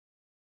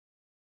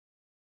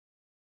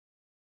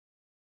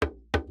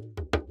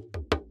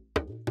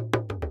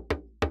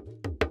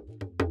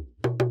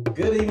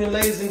Good evening,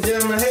 ladies and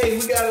gentlemen. Hey,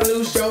 we got a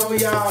new show for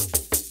y'all.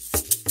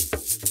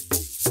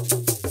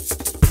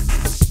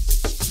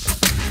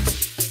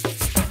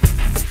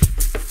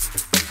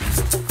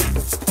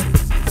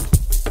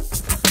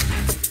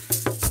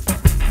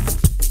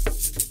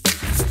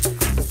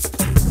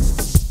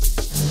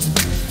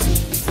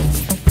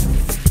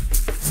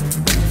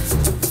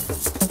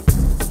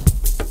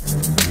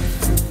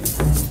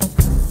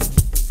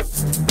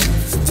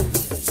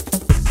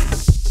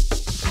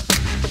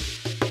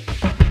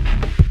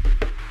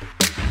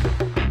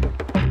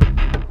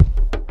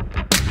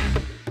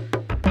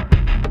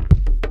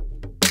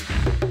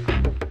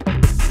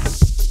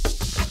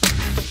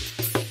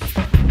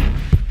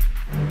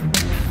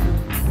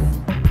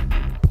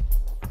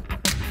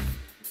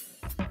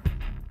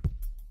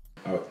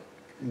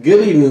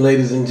 Good evening,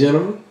 ladies and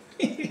gentlemen.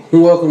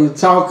 Welcome to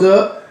Talk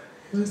Up.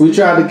 We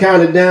tried to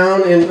count it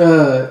down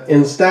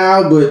in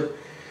style, but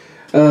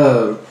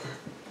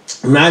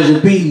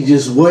Nigel P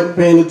just wasn't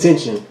paying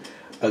attention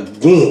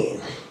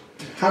again.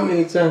 How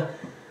many times?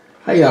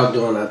 How y'all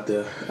doing out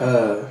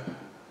there?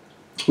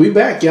 We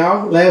back,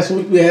 y'all. Last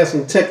week we had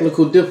some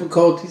technical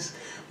difficulties.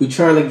 We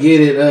trying to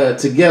get it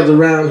together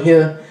around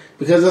here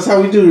because that's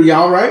how we do.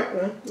 Y'all right?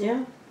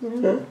 Yeah.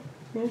 Huh?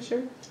 Yeah,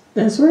 sure.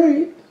 That's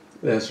right.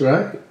 That's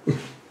right.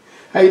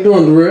 How you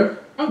doing, Darrell?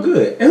 I'm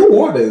good. And who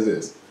water is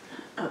this?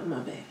 Oh, my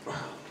bad.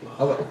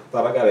 I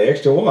thought I got an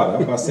extra water.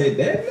 I'm about to say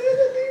that.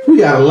 We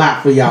got a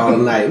lot for y'all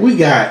tonight. We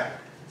got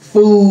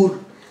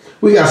food.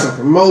 We got some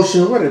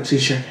promotion. What a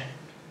t-shirt.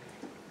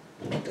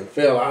 It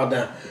fell all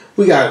down.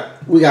 We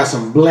got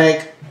some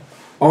black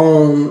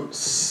owned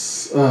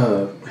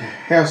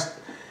hair.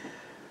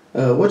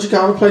 What you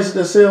call the places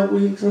that sell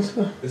wigs and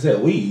stuff? Is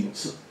that weed?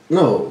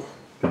 No.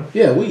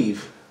 Yeah,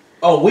 weave.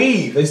 Oh,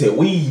 weed. They said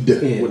weed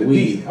Yeah, with a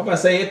weed. D. I'm about to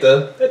say at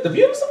the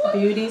beauty supply.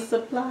 Beauty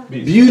supply.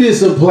 Beauty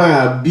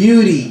supply.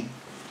 Beauty.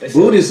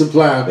 Booty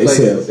supply They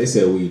places.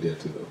 sell weed there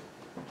too though.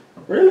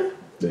 Really?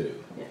 They do.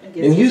 Yeah, I In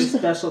guess it's Houston? a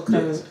special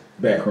code. Yes.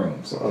 Back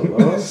rooms. Oh,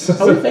 Lord. Are we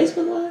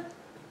Facebook Live?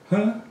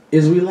 Huh?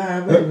 Is we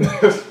live, baby?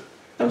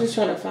 I'm just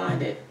trying to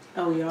find it.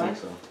 Oh, we are?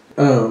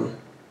 Well,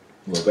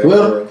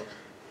 Well,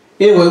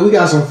 anyway, we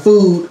got some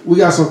food. We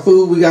got some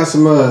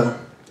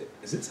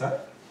is it hot?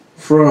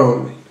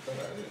 from,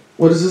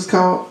 what is this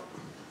called?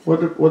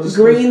 What is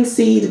Green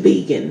Seed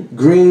Vegan.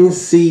 Green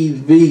Seed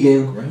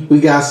Vegan. We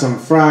got some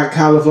fried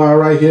cauliflower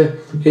right here.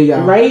 Here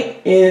y'all.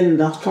 Right in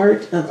the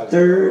heart of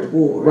Third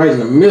Ward. Right in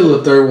the middle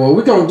of Third Ward.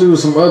 We're going to do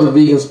some other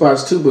vegan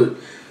spots too, but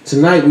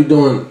tonight we're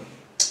doing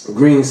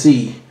Green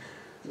Seed.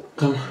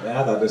 Come on. Man,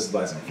 I thought this was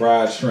like some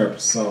fried shrimp or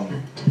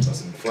something. Or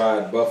some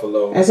fried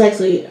buffalo. That's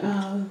actually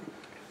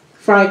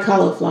fried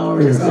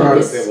cauliflower.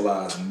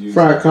 Yeah,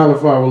 fried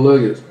cauliflower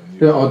nuggets.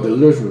 They are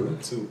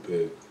delicious.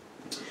 Toothpick.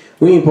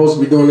 We ain't supposed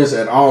to be doing this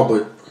at all,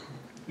 but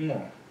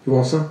No. you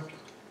want some?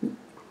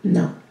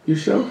 No. You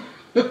sure?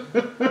 Hey,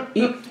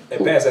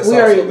 pass that sauce We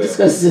already over there.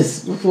 discussed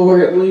this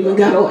before we even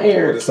got on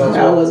air. What the sauce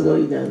I was? wasn't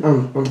going to eat that.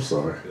 I'm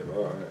sorry. Yeah,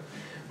 all right.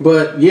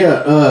 But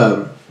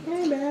yeah,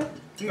 Hey, man.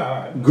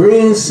 Nah.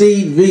 Green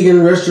Seed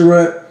Vegan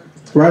Restaurant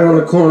right on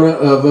the corner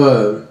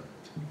of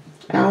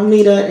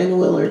Alameda and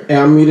Willard.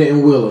 Alameda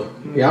and Willow.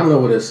 Y'all know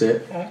where that's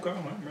at. Okay,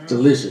 man.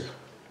 Delicious.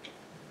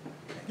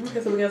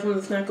 Okay, so we got something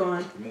to snack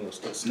on.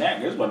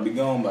 Snack. This about to be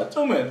gone by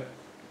 2 minutes.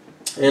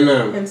 And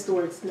And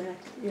stored snack,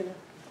 you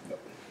know.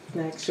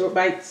 Snack, short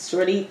bites,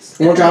 short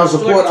eats. I want y'all to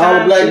support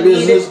all black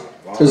business.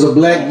 There's a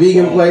black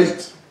vegan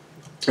place.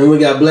 And we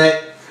got black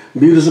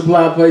beauty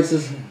supply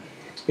places.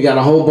 We got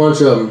a whole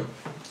bunch of them.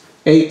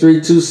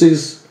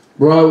 8326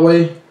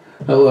 Broadway.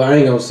 Well, I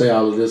ain't going to say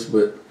all of this,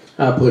 but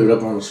I'll put it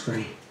up on the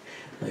screen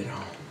later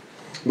on.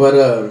 But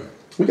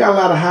we got a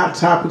lot of hot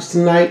topics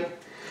tonight.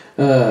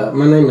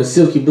 My name is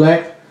Silky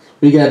Black.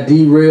 We got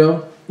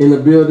D-Rail in the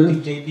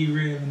building. DJ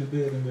D-Real in the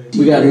building, baby.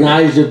 We got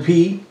Nigel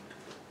P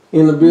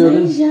in the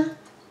building.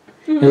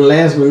 And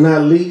last but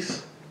not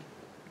least,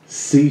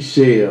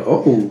 Seashell.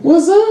 Oh,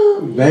 What's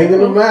up? banging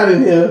them out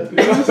in here. Gang,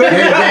 gang,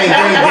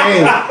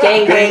 gang, gang.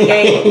 Gang, gang,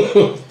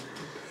 gang.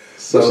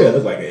 So So,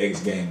 look like an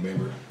ex-gang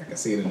member. I can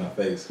see it in my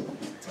face.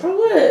 For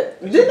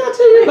what? Didn't I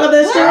tell you about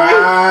that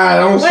story?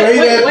 don't say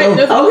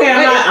that. Don't- Okay,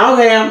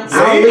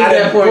 I'll leave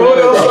that for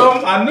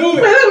you. I knew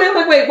it. Wait a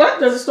minute, wait, what?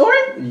 There's a story?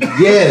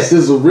 Yes,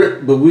 it's a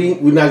rip, but we're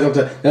not going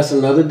to tell. That's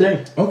another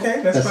day.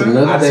 Okay, that's That's fine.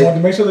 another I just day. wanted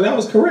to make sure that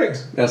was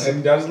correct. That's-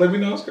 and y'all just let me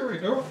know it's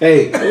correct. All right.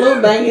 Hey, A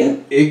little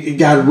banging. it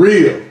got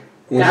real.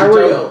 When Got she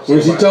real. Told,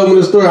 when she told me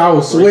the story, I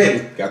was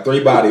sweating. Got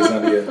 3 bodies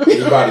under here.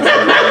 3 bodies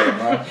under here,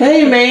 right?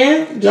 Hey,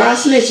 man. Dry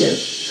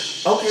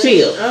snitching. Okay.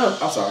 Chill.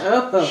 I'm sorry.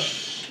 Oh.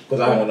 Because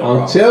I don't want no I'm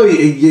problem. telling you,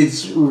 it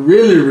gets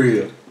really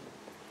real.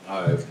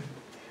 All right.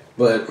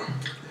 But,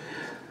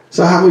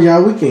 so how was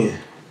y'all weekend?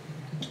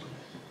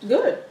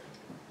 Good.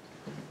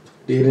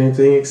 Did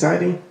anything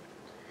exciting?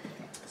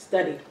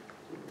 Study.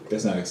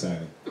 That's not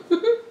exciting. Yeah.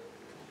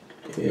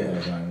 That's not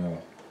exciting at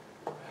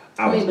all.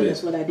 I I was mean, but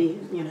that's busy. what I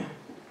did, you know.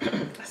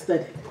 I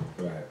studied.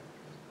 Right.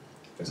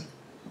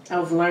 I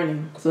was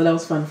learning, so that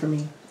was fun for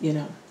me, you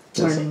know.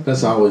 Learning.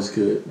 That's always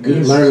good. Good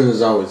Yes. learning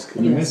is always I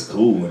good. mean, Yeah. it's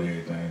cool and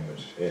everything,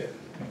 but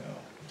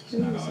it's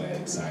not all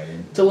that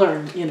exciting. To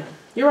learn,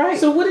 You're right.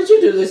 So what did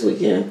you do this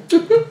weekend?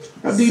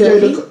 I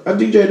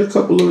DJ'd a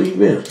couple of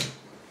events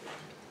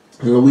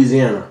in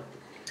Louisiana.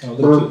 Oh,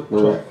 look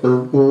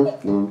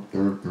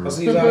I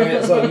see you all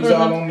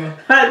on the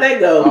How'd that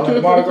go? on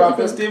the Mardi Gras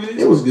festivities.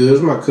 It was good. It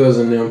was my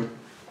cousin them.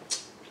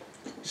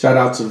 Shout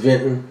out to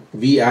Vinton,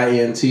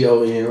 Vinton,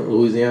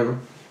 Louisiana.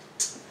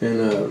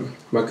 And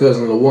my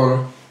cousin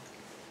LaWanna,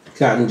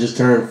 Cotton just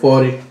turned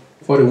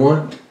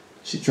 41.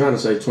 She trying to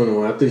say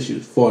 21. I think she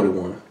was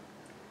 41.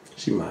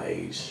 She my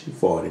age. She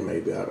 40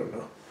 maybe. I don't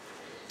know.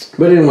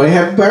 But anyway,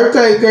 happy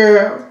birthday,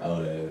 girl.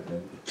 Oh, yeah.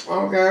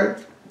 Okay.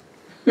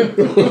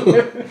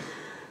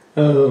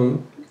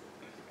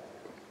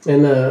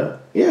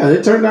 Yeah,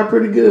 it turned out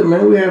pretty good,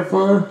 man. We had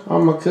fun.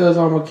 All my cousins,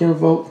 all my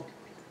kinfolk.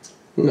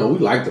 We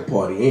like to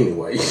party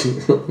anyway. You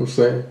know what I'm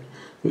saying?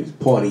 We was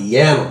party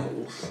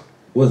animals.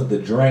 Was the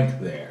drink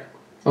there?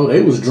 Oh,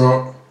 they was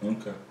drunk.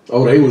 Okay.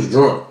 Oh, they was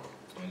drunk.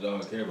 That's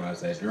all I care about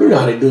is that drink. You know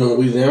how they do in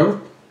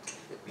Louisiana.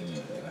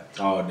 Yeah,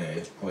 all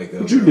day. Wake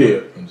up. What you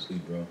did? I'm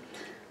sleep, bro.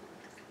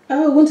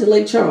 I went to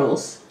Lake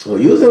Charles. Oh,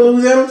 you was in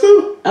Louisiana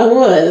too? I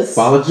was.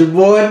 Followed your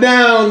boy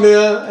down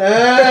there.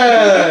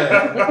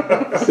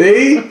 Hey.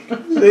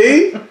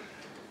 See?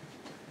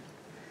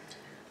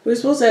 We were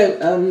supposed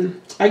to,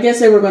 I guess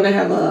they were going to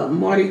have a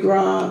Mardi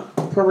Gras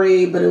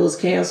parade, but it was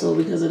canceled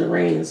because of the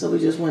rain, so we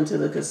just went to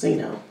the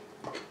casino.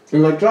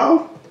 In Lake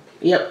Charles?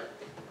 Yep.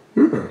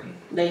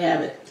 They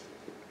have it.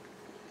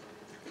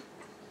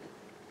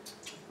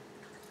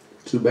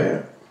 Too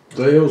bad.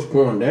 So it was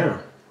pouring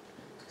down.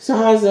 So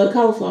how's the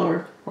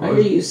cauliflower? I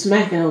hear you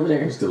smacking over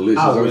there. It's delicious.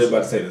 I was really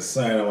about to say the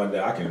sun on my day.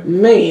 I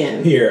can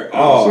Man. hear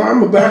all. So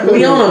I'm about to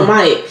We on a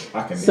mic.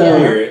 I can So-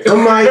 hear it.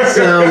 My mic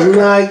sounds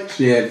nice.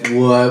 Check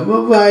what?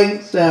 My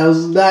mic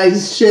sounds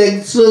nice.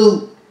 Check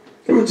too.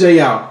 Let me tell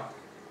y'all.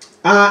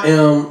 I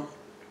am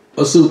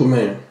a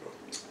Superman.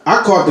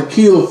 I caught the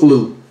kill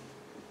flu.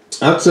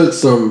 I took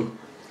some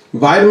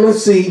vitamin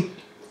C,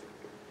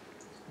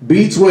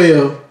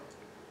 B12,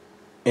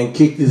 and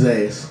kicked his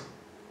ass.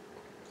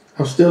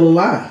 I'm still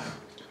alive.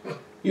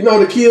 You know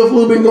the kill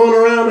flu been going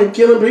around and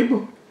killing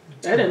people?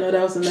 I didn't know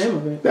that was the name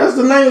of it. That's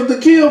the name of the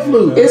kill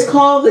flu. It's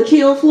called the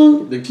kill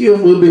flu? The kill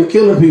flu been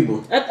killing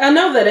people. I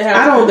know that it has.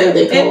 I don't think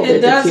they call it It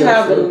the does kill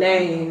have flu. a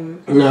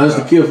name. No, it's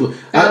the kill flu.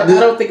 I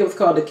don't think it was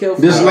called the kill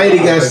flu. This lady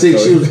got sick.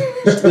 She was.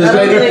 This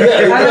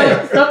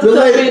lady. Something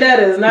tells me that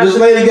is not. This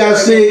lady got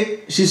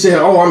sick. She said,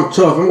 "Oh, I'm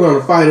tough. I'm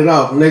gonna fight it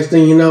off." Next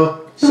thing you know,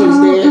 she's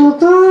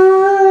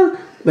dead.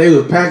 They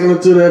was packing her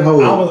to that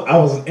hole. I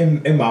was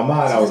in my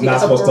mind. I was not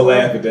supposed to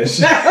laugh at that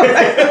shit.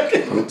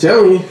 I'm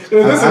telling you.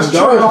 This is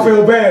true. I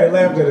feel bad at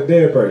laughing at a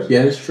dead person.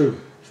 Yeah, it's true.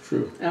 It's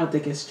true. I don't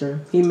think it's true.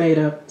 He made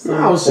up. No,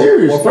 I was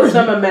serious. For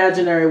some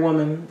imaginary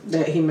woman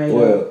that he made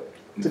up.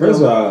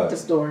 First of all, the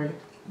story.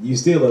 You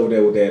still over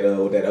there with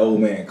that old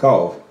man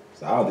cough.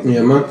 So I don't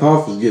think my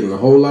cough is getting a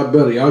whole lot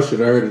better. Y'all should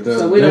have heard it.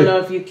 So we don't know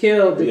if you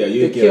killed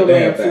the kill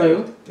man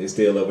flu. It's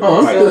still over there.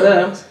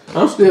 Oh,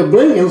 I'm still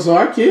blinking, so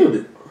I killed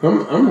it.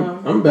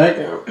 I'm back.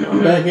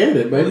 I'm back at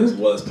it, baby.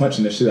 Well, it's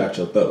punching the shit out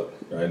your throat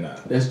right now.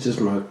 That's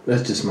just my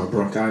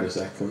bronchitis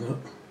acting up.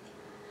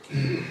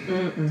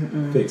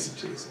 Fix it,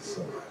 Jesus.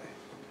 Somebody.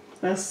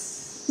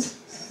 That's.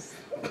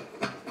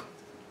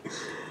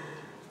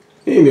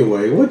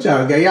 Anyway, what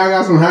y'all got? Y'all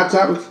got some hot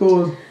topics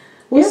for us?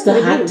 What's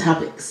the hot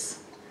topics?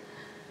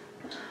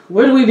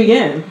 Where do we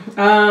begin?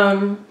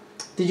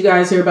 Did you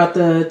guys hear about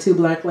the two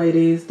black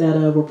ladies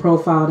that were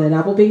profiled at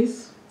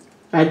Applebee's?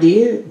 I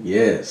did.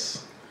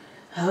 Yes.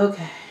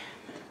 Okay.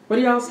 What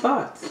are y'all's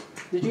thoughts?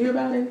 Did you hear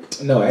about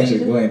it? No, actually,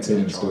 go ahead and tell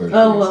me the story.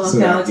 Oh, well,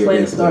 okay, I'll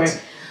explain the story.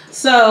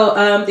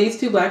 So, these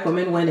two black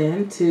women went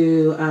in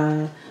to,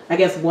 I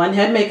guess one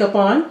had makeup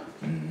on,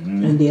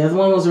 and the other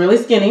one was really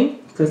skinny,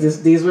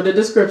 because these were the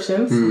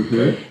descriptions.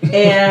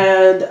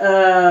 And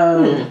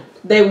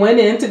they went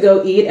in to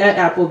go eat at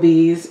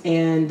Applebee's,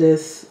 and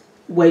this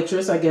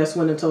waitress, I guess,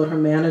 went and told her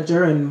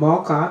manager and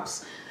mall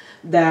cops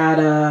that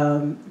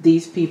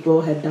these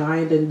people had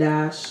dined and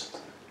dashed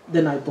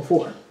the night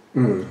before.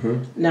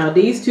 Now,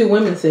 these two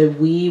women said,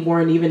 we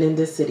weren't even in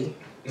this city.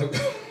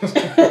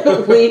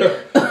 we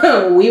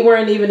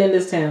weren't even in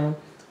this town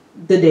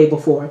the day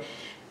before.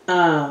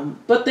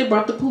 But they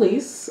brought the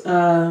police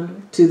to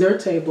their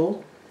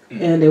table,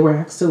 and they were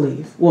asked to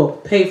leave. Well,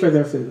 pay for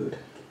their food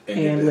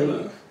and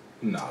leave.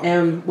 No.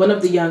 And one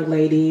of the young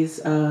ladies,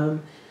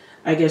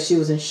 I guess she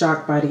was in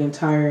shock by the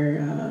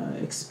entire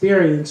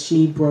experience.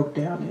 She broke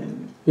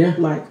down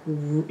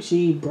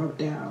she broke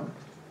down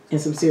in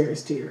some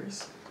serious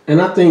tears.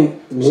 And I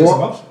think she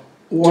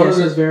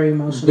was very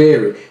emotional.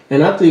 Very.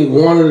 And I think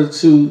one of the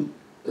two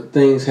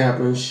things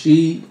happened.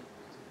 She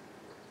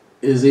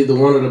is either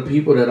one of the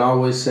people that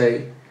always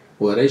say,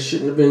 well, they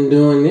shouldn't have been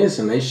doing this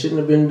and they shouldn't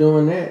have been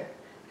doing that.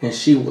 And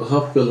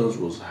her feelings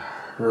was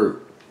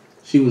hurt.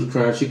 She was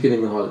crying. She couldn't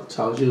even hardly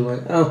talk. She was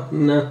like, oh,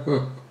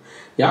 no.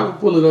 Y'all can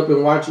pull it up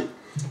and watch it.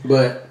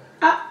 But,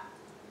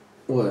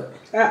 what?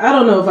 I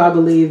don't know if I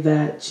believe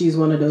that she's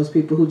one of those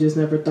people who just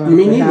never thought.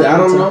 Me neither. I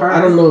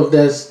don't know if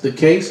that's the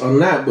case or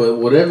not. But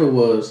whatever it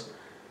was,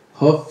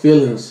 her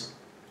feelings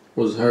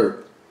was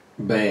hurt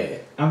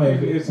bad. I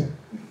mean,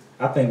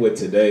 I think with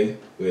today,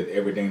 with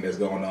everything that's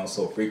going on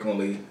so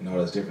frequently, and all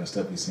this different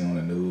stuff you see on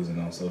the news and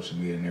on social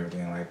media and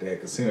everything like that,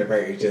 because seems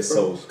like it's just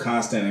so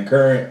constant and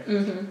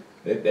current.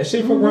 That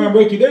shit for around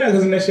break you down,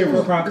 because then that shit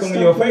for around come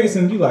in your face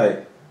and you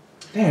like,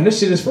 damn, this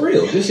shit is for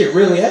real. This shit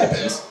really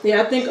happens.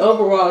 Yeah, I think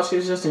overall she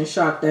was just in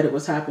shock that it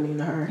was happening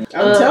to her.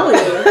 I'm telling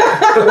you.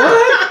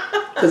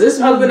 What? Because this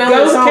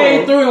ghost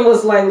came through and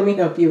was like, let me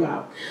help you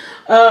out.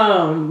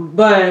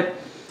 But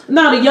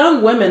no, the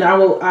young women,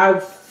 I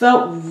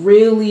felt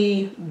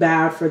really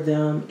bad for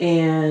them,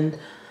 and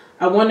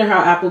I wonder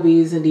how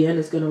Applebee's in the end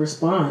is going to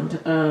respond.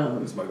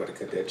 Somebody got to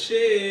cut that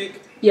check.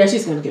 Yeah,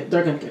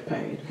 they're gonna get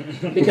paid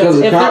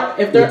because the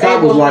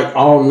cop was like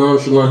all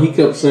nonchalant. He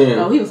kept saying,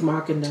 "Oh, he was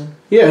mocking them."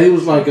 Yeah, he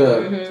was like,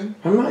 "I'm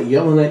not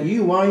yelling at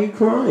you. Why are you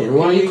crying?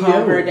 Why are you calm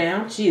yelling her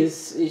down?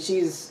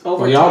 She's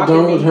over. Are y'all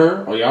done with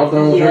her? Are y'all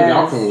done with her?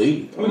 Y'all can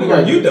leave.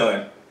 Are you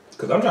done?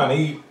 Because I'm trying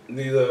to eat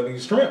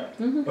these shrimp."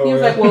 He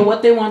was like, "Well,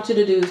 what they want you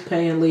to do is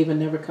pay and leave and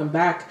never come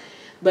back."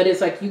 But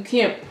it's like, you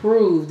can't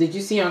prove. Did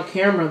you see on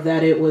camera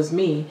that it was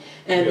me?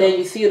 And then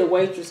you see the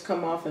waitress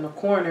come off in a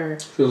corner.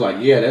 She was like,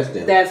 yeah, that's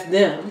them. That's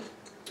them.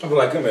 I was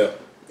like, come here.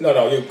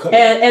 No, you come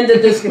here. And the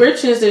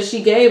descriptions that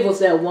she gave was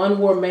that one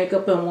wore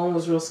makeup and one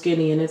was real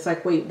skinny. And it's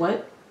like, wait,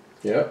 what?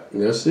 Yeah,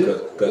 that's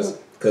it.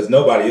 Because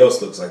nobody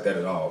else looks like that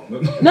at all.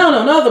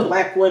 No other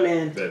black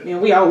women.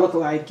 We all look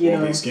like,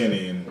 be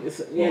skinny and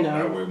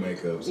not wear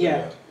makeup. So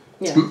yeah.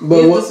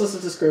 But this was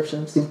the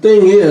descriptions. The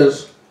thing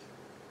is,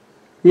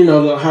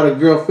 how the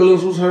girl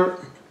feelings was hurt.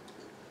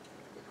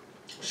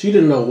 She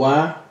didn't know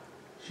why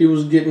she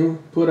was getting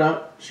put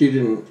out. She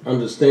didn't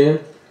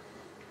understand.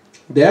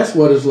 That's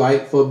what it's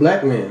like for a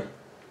black man.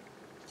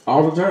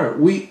 All the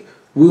time.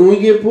 When we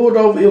get pulled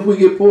over, if we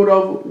get pulled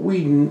over,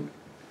 we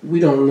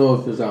don't know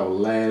if it's our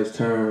last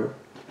time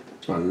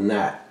or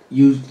not.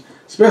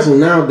 Especially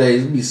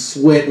nowadays, be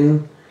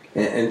sweating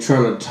and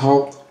trying to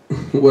talk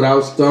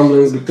without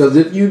stumbling, because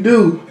if you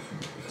do,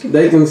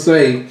 they can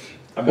say,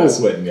 I'm not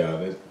sweating, y'all.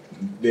 This.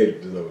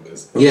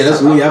 Yeah,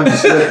 that's me. I be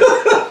sweating.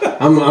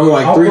 I'm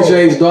like 3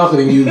 shades darker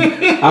than you.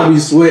 I be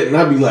sweating.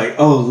 I be like,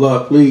 oh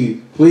Lord,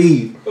 please.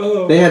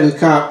 They had this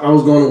cop. I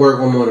was going to work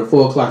one morning,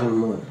 4:00 in the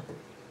morning.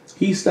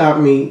 He stopped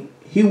me.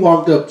 He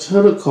walked up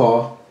to the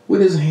car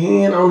with his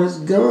hand on his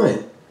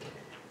gun,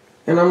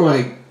 and I'm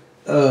like,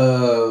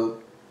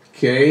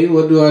 okay,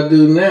 what do I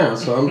do now?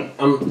 So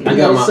I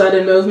got my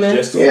sudden movement.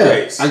 Just in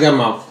case. I got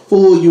my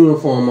full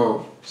uniform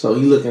on. So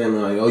he looking at me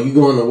like, oh, you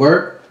going to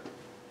work?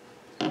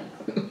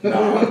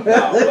 I'm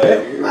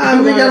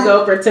gonna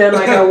go pretend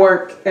like I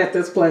work at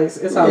this place.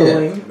 It's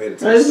Halloween.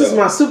 This is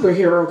my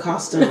superhero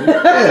costume.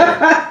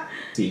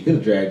 See, you could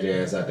have dragged your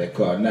ass out that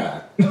car.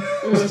 Nah.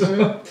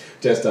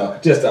 just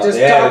talking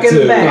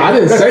attitude. back. No, I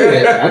didn't say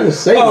that. I didn't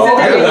say that.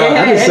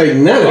 I didn't say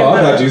none of that.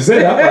 I thought you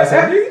said that. I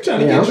said, you trying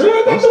to get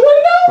dragged out the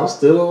window? I'm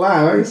still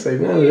alive. I didn't say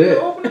none of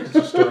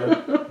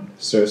that.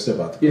 Sir, step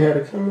out the You had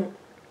a comment?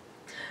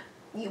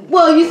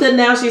 Well, you said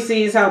now she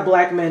sees how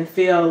black men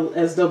feel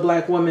as though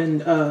black women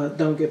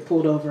don't get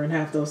pulled over and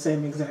have those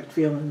same exact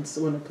feelings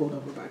when they're pulled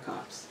over by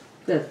cops.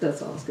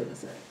 That's all I was going to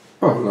say.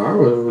 Oh, no, I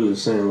wasn't really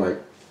saying like,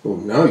 well,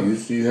 now you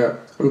see how.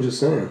 I'm just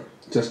saying,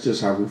 that's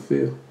just how we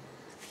feel.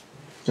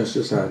 That's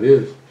just how it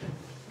is.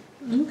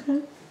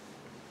 Okay.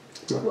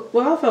 No.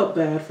 Well, I felt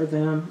bad for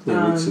them.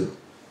 Yeah, me too.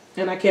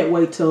 And I can't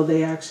wait till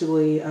they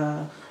actually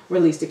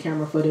release the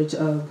camera footage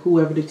of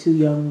whoever the 2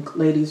 young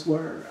ladies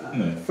were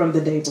from the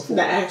day before.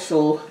 The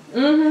actual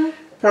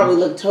probably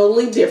look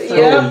totally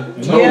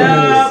different.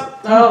 Yep.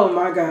 Oh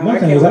my God. My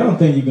thing is, I don't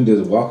think you can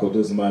just walk up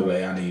to somebody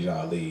like, I need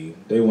y'all to leave.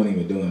 They weren't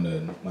even doing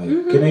nothing. Like,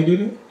 can they do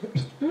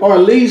that? Or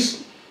at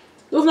least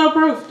there was no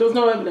proof. There was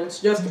no evidence.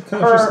 Just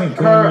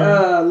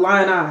her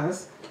lying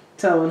eyes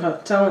telling them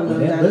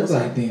that looks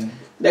like them.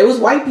 They was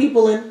white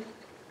people in.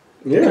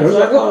 Yeah,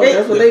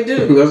 that's what they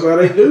do. That's how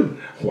they do.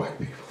 White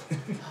people.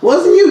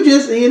 Wasn't you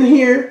just in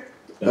here?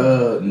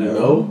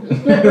 No.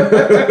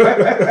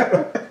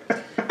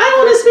 I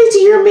want to speak to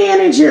your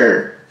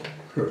manager.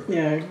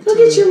 Yeah. Look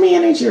at your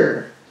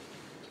manager.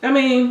 I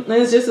mean,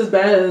 it's just as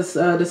bad as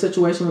the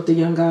situation with the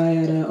young guy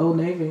at Old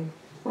Navy.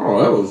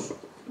 Oh, that was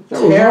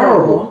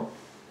terrible. Horrible.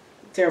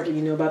 Terrible.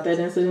 You know about that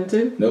incident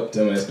too? Nope.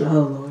 Tell me that story.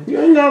 Oh Lord. You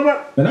ain't know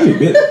about. Man, I be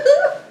busy.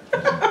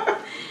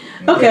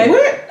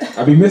 Okay.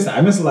 I miss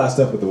a lot of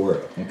stuff with the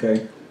world.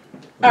 Okay.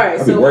 All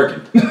right. I be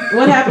working.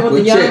 What happened with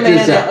the young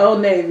man at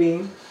Old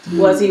Navy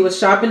was he was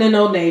shopping in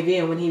Old Navy,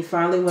 and when he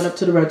finally went up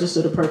to the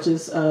register to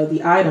purchase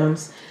the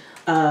items,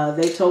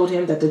 they told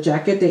him that the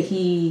jacket that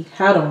he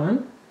had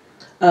on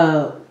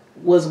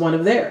was one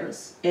of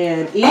theirs.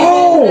 And even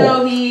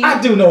though I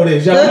do know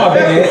this, y'all. My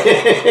bad.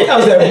 That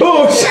was that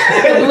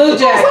bullshit. The blue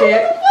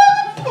jacket.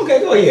 Okay,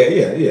 go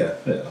yeah.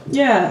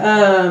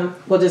 Yeah.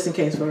 Well, just in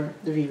case for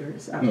the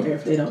viewers out there,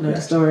 if they don't know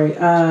the story.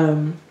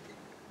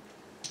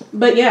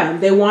 But yeah,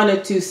 they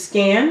wanted to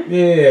scan.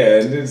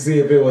 Yeah, and then see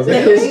if it was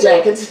his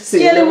jacket to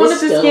see. Yeah, they wanted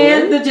to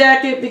scan the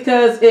jacket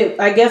because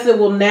I guess it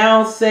will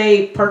now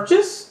say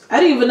purchase. I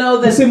didn't even know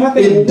that. See, my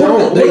thing,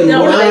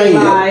 They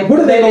lied. What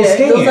are they gonna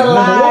scan? Those are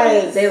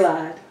lies. They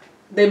lied.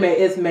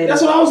 It's made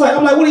That's up. what I was like.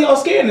 I'm like, what are y'all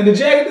scanning? The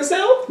jacket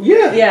itself?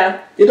 Yeah.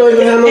 Yeah. It don't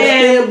even have no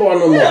scan bar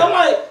no more. Yeah, I'm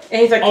like,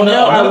 And he's like, oh,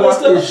 no, I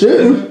walked It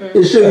shouldn't.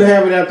 It shouldn't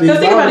have it after you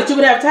Because think bought about it. it, you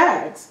would have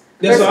tags.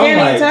 that's They're what I'm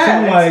scanning like. So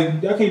I'm tags.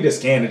 like, y'all can't just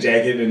scan the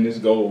jacket and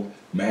just go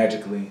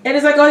magically. And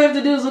it's like all you have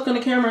to do is look on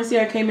the camera and see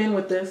I came in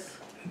with this.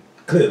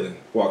 Clearly,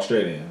 walk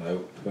straight in. Like,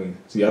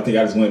 see, I think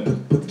I just went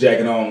put the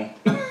jacket on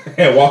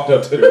and walked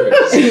up to the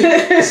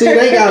register. See,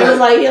 they got It was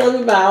like, yeah, let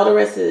me buy all the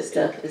rest of this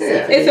stuff.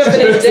 Except for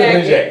the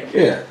jacket.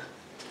 Yeah.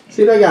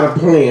 See, they got a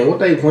plan. What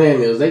they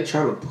plan is they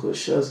trying to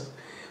push us.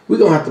 We're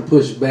going to have to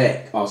push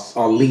back or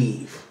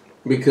leave.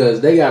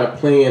 Because they got a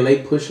plan. They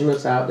pushing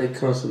us out. They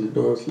constantly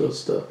doing this little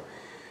stuff.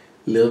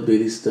 Little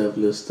bitty stuff,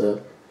 little stuff.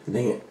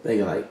 They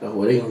like, oh,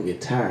 well, they going to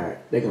get tired.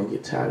 They going to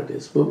get tired of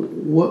this. But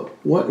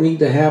what need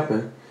to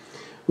happen?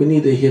 We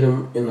need to hit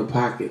them in the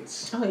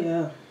pockets. Oh,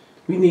 yeah.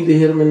 We need to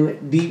hit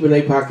them deep in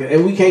their pocket.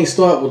 And we can't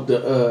start with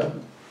the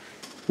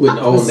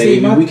Old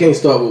Navy. We can't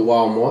start with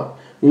Walmart.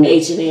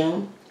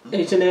 H&M.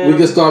 H&M. We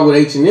could start with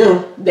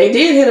H&M. They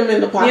did hit them in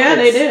the pockets. Yeah,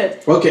 they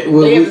did. Okay,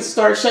 well, they have to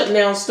start shutting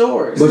down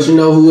stores. But you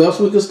know who else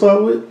we could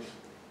start with?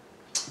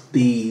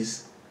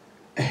 These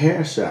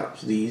hair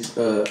shops. These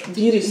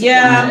beauty supplies.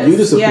 Yeah.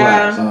 beauty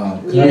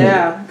supplies.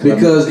 Yeah.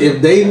 Because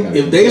if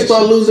they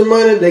start losing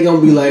money, they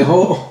gonna be like,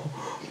 hold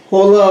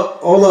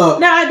up.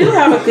 Now, I do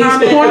have a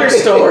comment. corner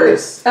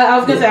stores. I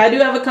was going to say, I do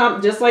have a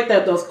comment just like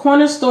that. Those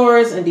corner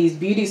stores and these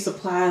beauty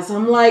supplies.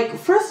 I'm like,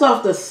 first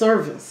off, the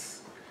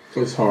service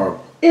It's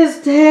horrible.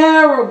 is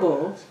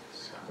terrible.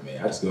 I mean,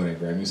 I just go in and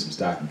grab me some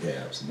stocking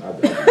caps. And I'll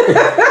be me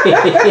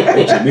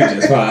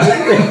just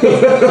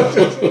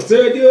fine.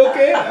 Sir, you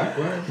okay?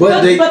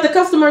 But the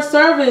customer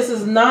service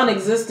is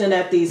non-existent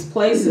at these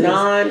places.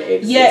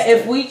 Non-existent. Yeah,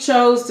 if we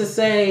chose to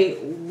say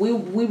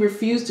we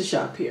refuse to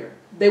shop here,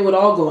 they would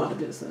all go out of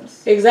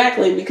business.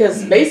 Exactly,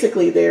 because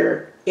basically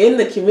they're in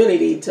the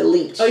community to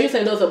leech. Oh, you're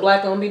saying those are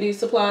black-owned beauty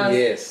supplies?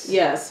 Yes.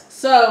 Yes.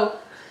 So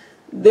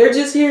they're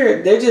just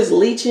here. They're just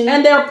leeching,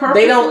 and they're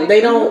purposely.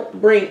 They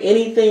don't bring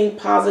anything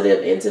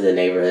positive into the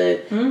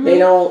neighborhood. Mm-hmm.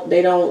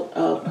 They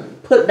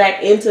don't put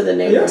back into the Y'all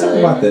neighborhood. talking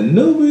about the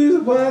new beauty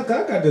supplies?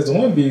 I got this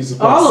one beauty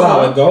supply, All of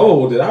Solid them.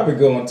 Gold, that I've been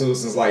going to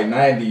since like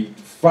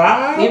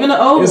 '95. Even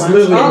the old It's ones.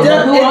 literally Oh,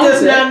 It Who owns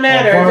does it? not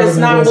matter if it's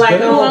not black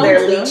owned.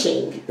 They're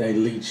leeching. They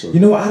leeching. You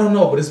know, I don't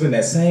know, but it's been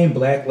that same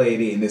black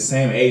lady and the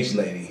same Asian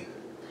lady.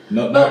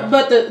 No,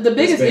 But the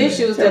biggest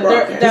issue is that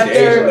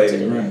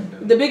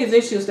the biggest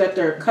issue is that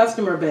their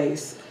customer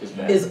base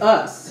is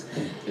us.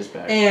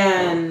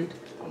 And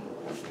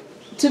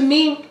to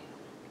me,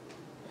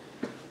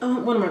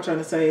 what am I trying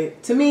to say?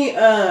 To me,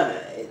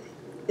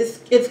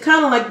 it's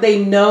kind of like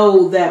they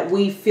know that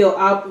we feel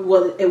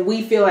and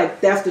we feel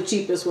like that's the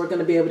cheapest we're going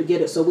to be able to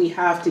get it, so we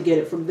have to get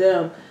it from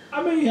them.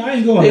 I mean, I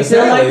ain't going They to feel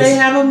like Sally's. they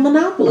have a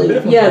monopoly.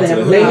 Yeah,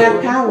 They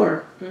have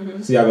power.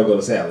 See, I go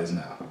to Sally's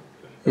now.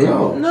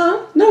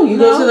 No. No, you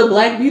go to the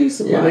black beauty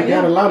supply. Yeah, they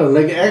got a lot of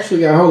them. They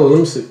actually got, hold on, let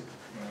me see.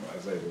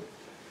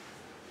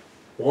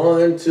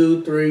 1,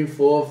 2, 3,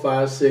 4,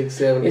 5, 6,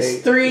 7, 8.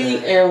 It's 3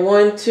 and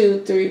 1,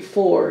 2, 3,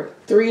 4.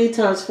 3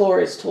 times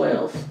 4 is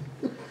 12.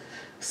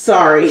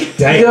 Sorry.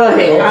 Dang. Go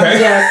ahead.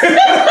 Okay.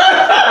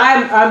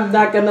 I'm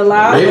not gonna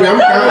lie. Maybe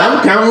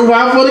I'm counting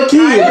out for the kids.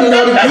 You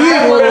know, the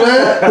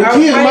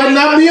kids might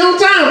not be on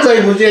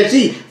timetables yet.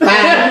 5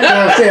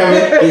 times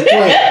 7 is 20.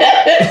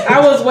 I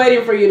was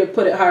waiting for you to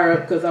put it higher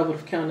up because I would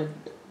have counted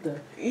the.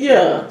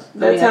 Yeah,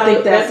 that's I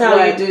think that's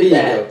how you do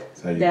that.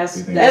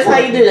 That's how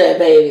you do that,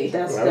 baby.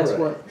 That's right.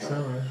 what.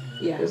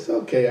 Yeah. It's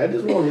okay. I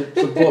just want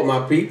to support my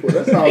people.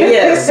 That's all.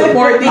 Yeah,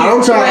 support these.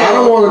 I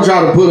don't want to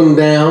try to put them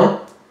down.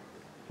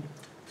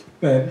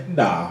 Man,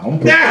 nah,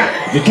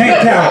 you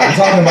can't count. I'm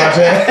talking about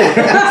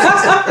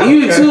that.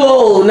 You too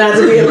old not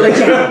to be able to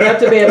count. Not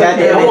to be able to I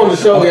count. want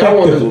to show you. I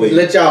want to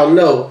let y'all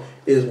know.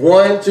 It's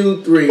 1,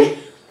 2, 3,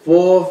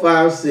 4,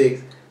 5,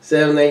 6,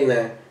 7, 8,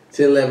 9,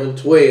 10, 11,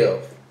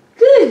 12.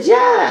 Good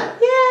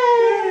job.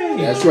 Yay.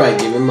 That's right.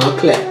 Give me my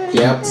clap.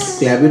 Yep.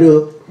 Clap it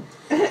up.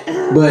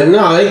 But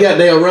no,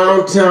 they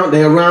around town.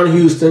 They around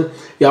Houston.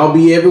 Y'all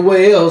be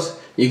everywhere else.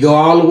 You go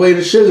all the way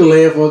to Sugar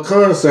Land for a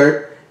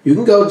concert. You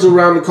can go to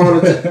around the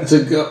corner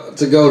to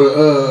go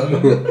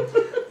to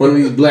one of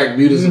these black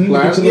beauty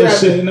supplies.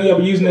 You know, y'all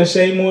be using that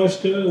Shea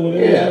Moisture,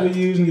 whatever y'all be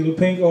using, your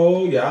pink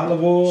oil, your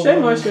olive oil. Shea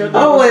Moisture.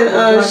 Oh,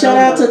 and shout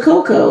out to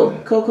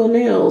Coco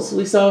Nails.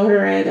 We saw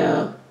her at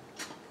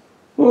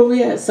where were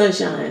we at?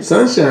 Sunshine.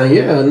 Sunshine,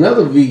 yeah,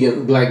 another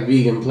black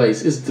vegan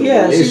place. It's delicious.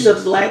 Yeah, she's a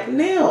black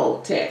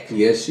nail tech.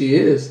 Yes, she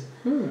is.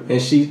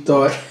 And she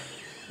thought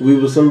we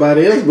were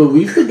somebody else, but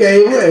we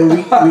forgave her and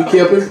we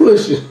kept it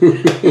pushing.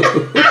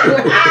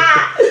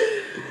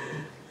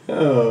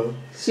 Oh.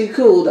 She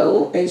cool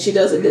though, and she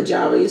does a good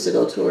job. I used to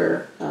go to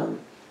her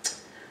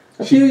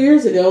a few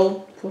years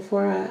ago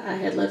before I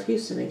had left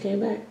Houston and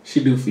came back.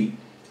 She do feet.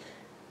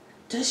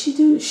 Does she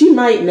do? She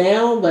might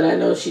now, but I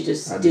know she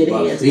just did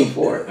hands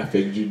before. I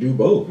figured you do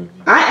both.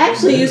 I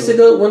actually used to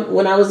go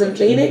when I was in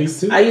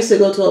Phoenix. I used to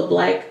go to a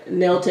black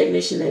nail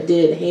technician that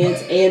did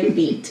hands and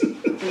feet.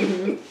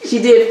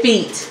 She did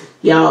feet,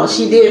 y'all.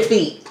 She did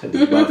feet. I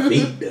did my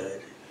feet done.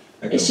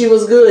 And she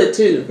was good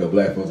too. The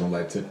black folks don't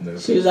like tipping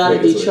those. She was out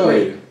of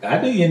Detroit. I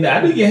do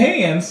your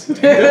hands.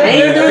 I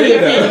ain't doing your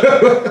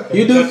feet.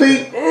 You do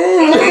feet? I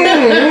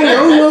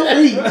don't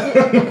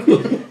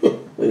do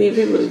feet. We need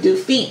people to do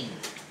feet.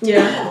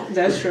 Yeah,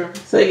 that's true.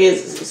 So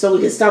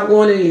we can stop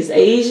going to these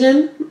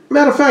Asian.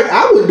 Matter of fact,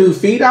 I would do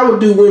feet. I would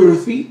do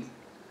women's feet.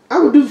 I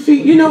would do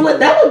feet. You know what?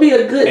 That would be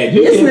a good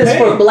business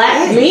for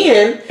black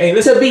men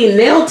to be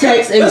nail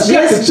techs and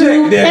just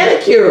do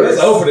pedicures.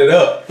 Let's open it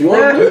up.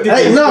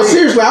 Hey, no,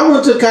 seriously. I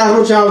went to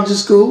cosmetology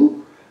school.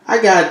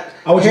 I got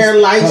hair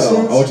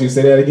license. I want you to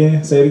say that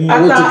again. Say it again. I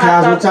went to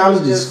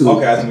cosmetology school.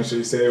 Okay, I have to make sure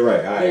you say it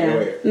right. All right, go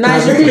ahead.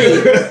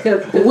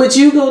 Nice. Would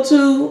you go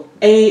to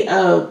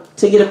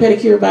to get a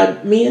pedicure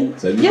by men?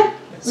 Yeah.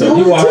 So if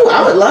you walk,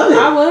 I would love it.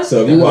 I would.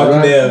 So if you walk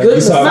in there,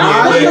 you saw me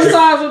and Dedrick.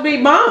 Massage would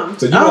be bomb.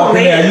 So you walk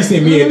in there, you see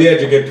me and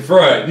Dedrick at the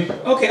front.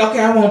 Okay,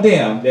 I want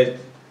them. That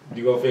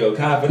you gonna feel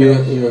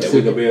confident that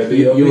we gonna be able to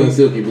do you and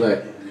Silky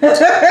Black.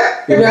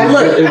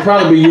 It'd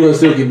probably be you and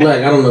Silky Black.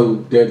 I don't know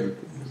Dedrick.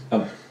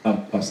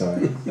 I'm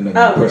sorry.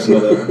 Personal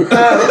level.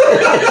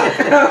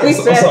 I'm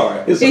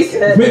sorry. He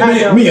said,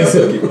 me and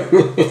Silky Black.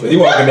 So you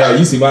walk in there,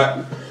 you see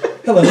my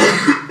hello.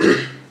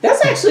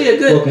 That's actually a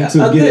good. To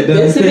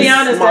be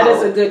honest, that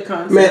is a good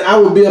concept. Man, I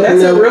would be up in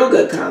there. That's a real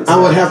good concept.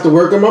 I would have to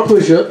work on my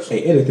push-ups.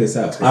 Hey, edit this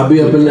out. I'll be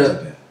up in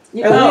there.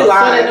 We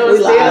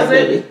live,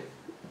 baby.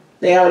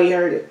 They already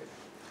heard it.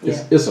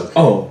 It's okay.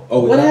 Oh,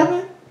 what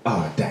happened?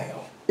 Oh, damn.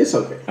 It's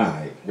okay. All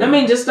right. I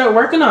mean, just start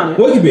working on it.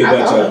 What could be a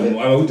bunch of them?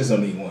 I mean, we just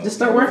don't need one. Just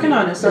start working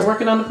on it. Start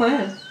working on the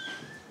plan.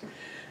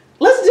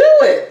 Let's do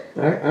it.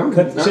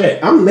 Cut the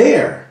check. I'm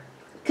there.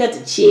 Cut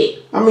the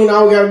check. I mean,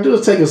 all we gotta do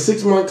is take a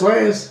 6-month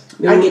class.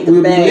 I get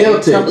the bag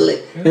and tumble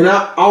it. And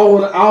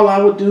all I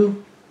would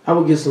do, I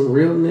would get some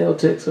real nail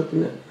techs up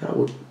in there. I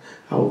would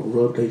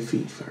rub their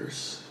feet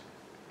first.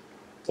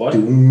 What?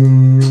 Your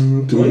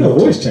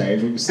voice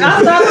changed. See,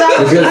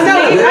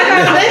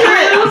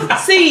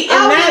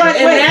 and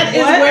that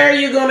is where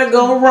you're gonna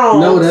go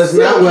wrong. No, that's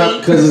not well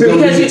because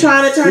you're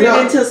trying to turn it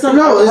into something.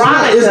 No, it's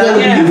not. It's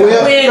gonna be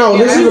well. No,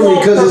 listen to me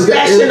because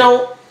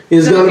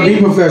it's gonna be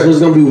professional. It's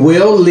gonna be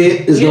well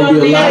lit. It's gonna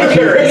be a lot of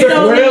care. You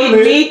don't need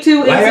Me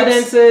Too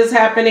incidences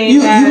happening. You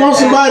want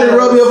somebody to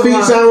rub your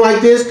feet sound like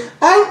this?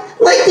 I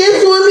like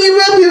this. You want me to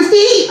rub your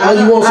feet? Oh,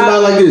 you want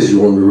somebody like this? You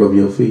want me to rub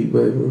your feet,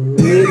 baby?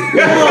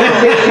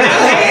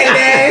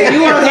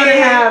 You are gonna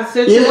have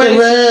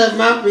situations.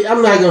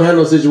 I'm not gonna have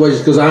no situations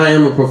because I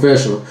am a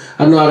professional.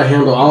 I know how to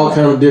handle all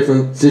kind of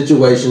different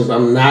situations.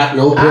 I'm not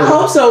no. I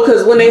hope so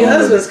because when their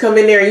husbands come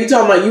in there, you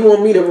talking about you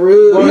want me to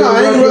rub? No,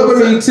 I ain't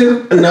rubbing feet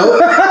too. No,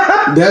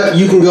 that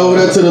you can go over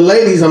there to the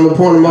ladies. I'm gonna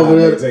point them over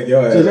there. Take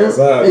your ass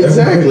outside.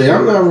 Exactly.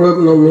 I'm not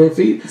rubbing no men's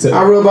feet.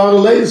 I rub all the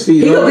ladies'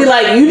 feet. He gonna be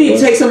like, you need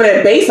to take some of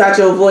that bass out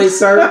your voice,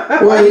 sir.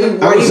 Why you doing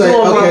my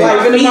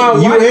wife?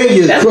 You and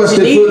your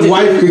crusted foot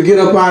wife could get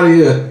up out of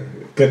here.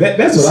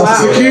 That's what I'm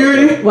saying.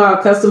 Security? Wow,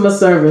 customer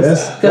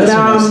service. Because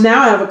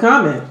now I have a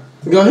comment.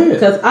 Go ahead.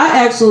 Because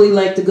I actually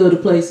like to go to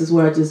places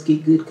where I just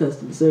get good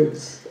customer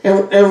service.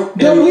 And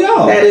we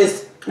all. That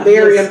is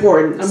very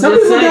important. Some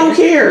people don't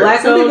care.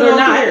 Black Some people or don't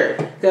not. care.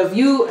 Because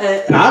you...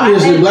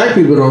 obviously, black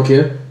people don't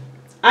care.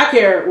 I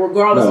care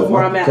regardless of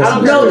where I'm at. I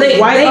don't know. They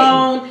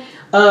own...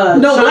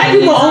 black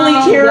people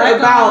only care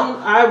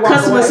about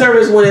customer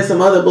service when it's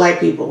some other black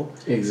people.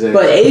 Exactly.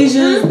 But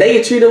Asians,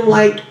 they treat them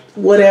like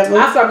whatever.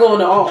 I start going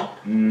to all.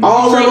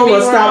 All of them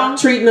will stop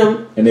treating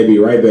them. And they be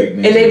right back.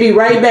 And they be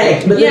right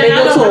back. But then they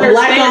go to a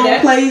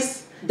black-owned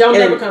place. Don't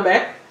never come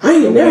back. I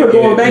ain't never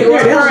going back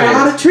there. They don't know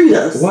how to treat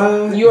us.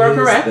 Why? You are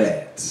correct.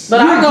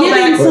 But you're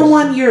giving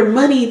someone your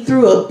money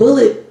through a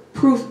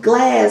bulletproof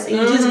glass and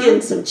you're just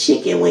getting some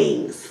chicken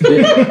wings.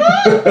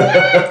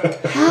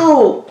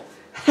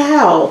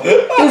 How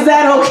is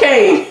that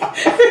okay?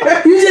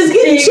 You're just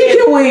getting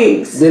chicken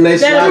wings. Then they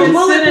slide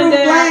bulletproof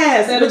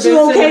glass. But you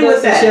okay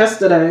with that?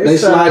 Yesterday, they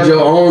slide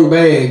your own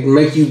bag,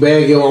 make you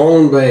bag your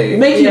own bag.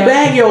 Make you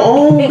bag your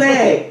own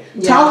bag.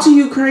 Talk to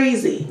you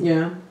crazy.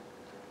 Yeah.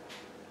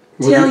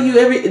 Tell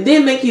you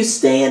then make you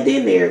stand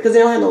in there because they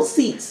don't have no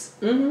seats.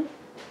 Mm-hmm.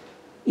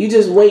 You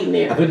just waiting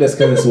there. I think that's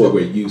because it's what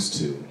we're used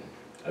to.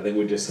 I think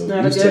we're just so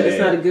used to it. It's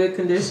not a good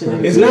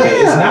condition. It's not.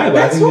 It's not.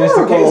 But I think that's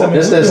the case. I mean,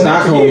 that's that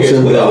Stockholm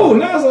syndrome. Oh,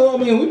 now so I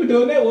mean, we've been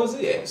doing that. What's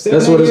it?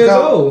 That's what it's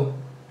called.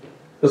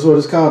 That's what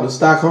it's called. The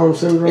Stockholm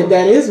syndrome. And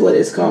that is what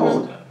it's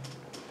called.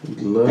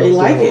 They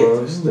like it.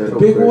 With the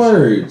big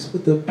words.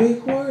 With the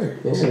big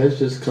words. Yeah, it's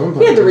just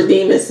compound. He had to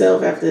redeem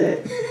himself after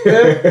that.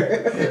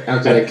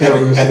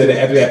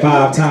 after that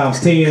 5 times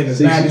 10 is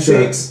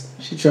 96.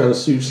 She trying to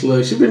sue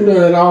Slug. She been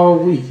doing it all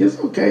week. It's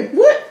okay.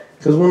 What?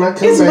 Because when I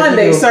come it's back,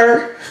 Monday,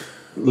 sir.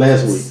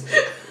 Last week.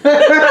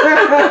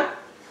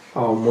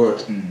 All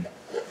month.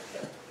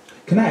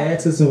 Can I add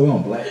to some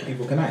on black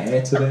people? Can I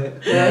add to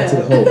that? Add to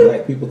the whole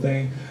black people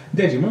thing?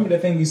 Did you remember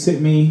that thing you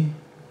sent me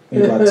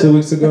about 2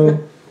 weeks ago?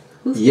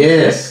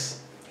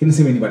 Yes. He didn't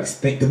send me anybody's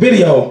thing. The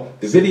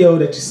video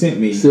that you sent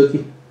me.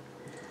 Silky.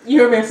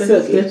 You remember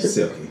Silky?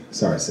 Silky.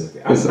 Sorry, Silky.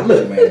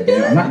 Look, man,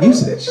 damn, I'm not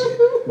used to that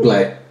shit.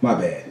 Black. My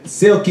bad.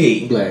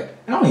 Silky. Black.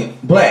 I don't even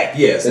black.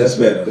 Yes, that's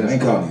better. That's I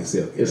ain't calling you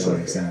Silky. It's That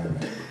don't okay. even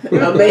sound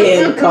right. A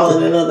man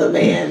calling another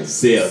man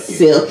Silky.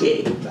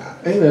 Silky. Nah.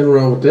 Ain't nothing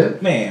wrong with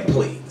that. Man,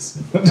 please.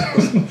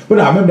 But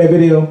I remember that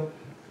video.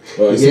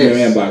 You see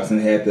Yes. the inbox and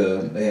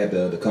they had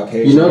the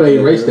Caucasian. You know they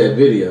erased that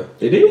video.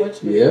 They did?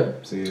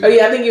 Yep. See? Oh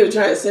yeah, I think you were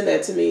trying to send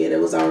that to me and it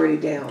was already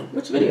down.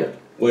 Which video?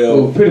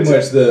 Well, pretty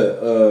much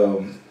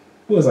the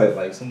who was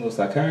like some little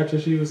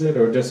psychiatrist she was at,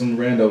 or just some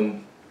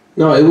random.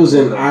 No, it was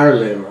in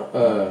Ireland.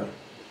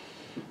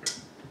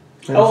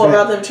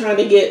 About them trying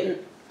to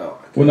get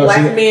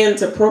black men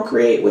to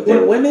procreate with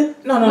their women?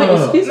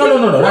 No, excuse me?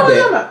 not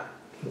that.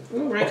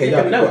 Right, Okay,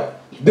 y'all be quiet.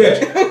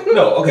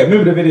 No, okay,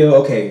 remember the video?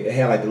 Okay, it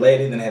had like the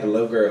lady, then it had the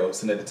little girl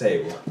sitting at the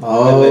table.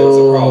 Oh. It was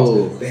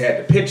across. They had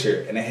the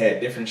picture, and it had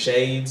different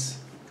shades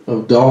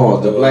of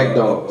dogs, the black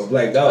dogs. Of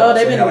black dogs. Oh,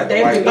 they've been the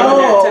doing white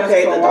that test for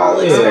a the while.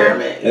 dog Yeah.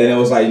 experiment. And then it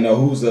was like,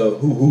 who's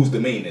the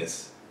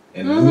meanest?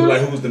 And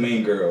who's the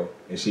mean girl?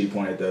 And she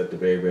pointed at the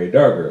very, very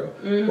dark girl.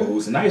 But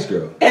who's the nice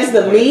girl? As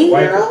the mean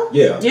White girl?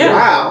 Yeah.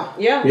 Wow.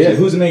 Yeah. She,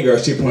 who's the mean girl?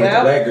 She pointed at Yep.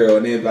 the black girl,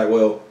 and then like,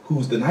 well,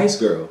 who's the nice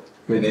girl?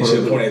 And then she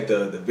pointed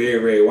at the very,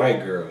 very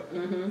white girl.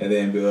 And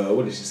then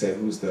what did she say?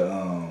 Who's the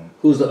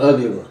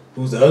ugly one?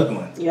 Who's the ugly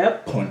one?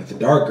 Yep. Pointed at the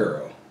dark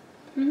girl.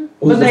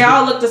 But they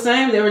all look the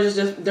same. They were just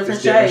different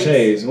It's shades. different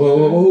shades.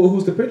 Well,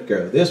 who's the pretty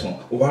girl? This one.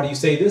 Well, why do you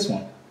say this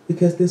one?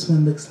 Because this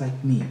one looks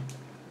like me.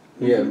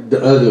 Yeah, the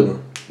ugly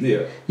one.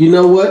 Yeah. You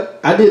know what?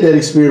 I did that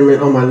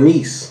experiment on my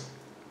niece.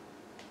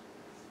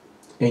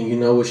 And you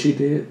know what she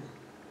did?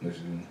 What you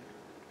doing?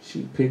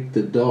 She picked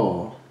the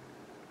doll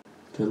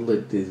that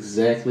looked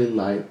exactly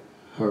like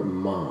her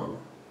mom.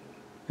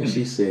 And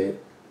she said,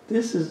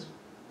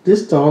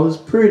 this doll is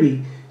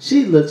pretty.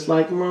 She looks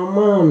like my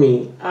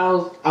mommy.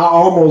 I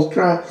almost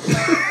cried.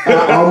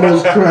 I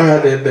almost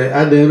cried that day.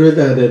 I didn't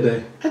die that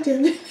day. I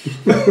didn't.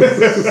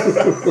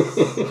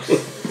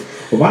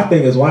 Well, my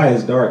thing is, why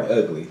is dark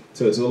ugly?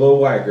 To a little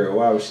white girl,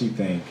 why would she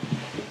think?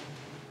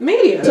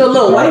 Media. To a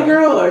little white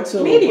girl or to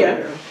a Media. little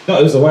white girl? No,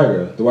 it was the white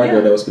girl. The white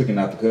girl that was picking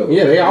out the color.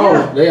 Yeah, they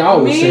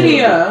all was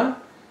saying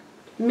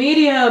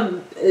Media.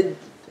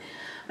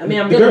 I mean,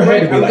 I'm The girl gonna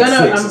had to be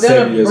like 6 or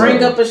 7 years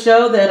bring old. up a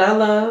show that I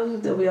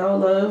love, that we all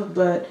love,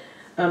 but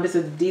it's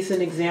a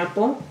decent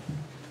example.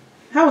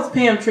 How was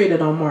Pam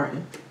treated on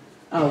Martin?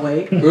 Oh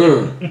wait.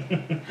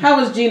 How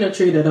was Gina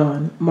treated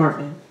on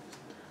Martin?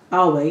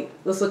 Oh wait.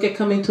 Let's look at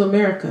Coming to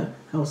America.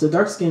 How was the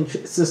dark skinned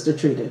sister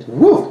treated?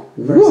 Woo,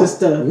 Versus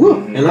the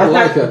and I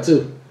like her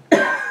too.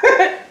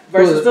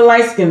 versus the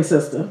light skinned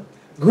sister.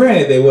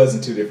 Granted, they was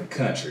in 2 different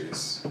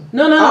countries.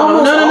 No.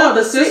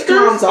 The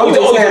sisters.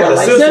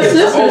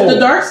 The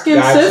dark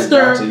skinned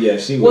sister Yeah,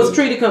 she was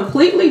treated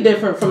completely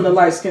different from the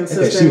light skinned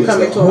sister she in was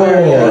Coming the to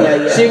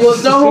America. Yeah. She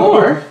was the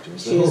whore.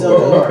 She was a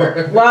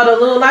whore. While the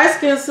little light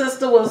skinned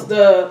sister was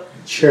the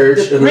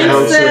Church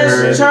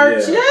princess announcer.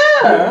 church.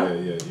 Yeah,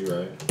 you're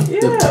right.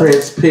 The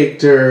prince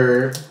picked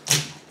her.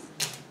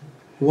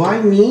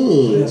 Why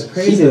me? That's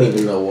crazy. She didn't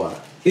even know why.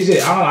 It's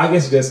just, I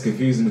guess it's just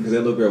confusing because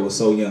that little girl was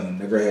so young.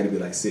 That girl had to be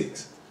like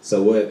 6.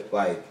 So what,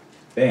 like,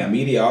 damn,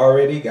 media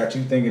already got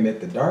you thinking that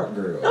the dark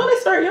girl No, they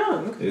start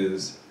young.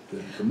 is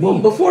the Well,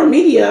 mean. before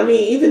media, I mean,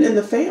 even in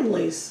the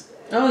families,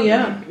 Oh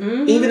yeah.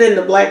 Mm-hmm. even in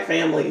the black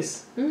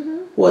families,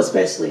 well,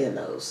 especially in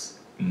those.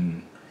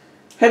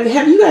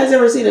 Have you guys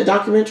ever seen a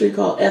documentary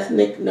called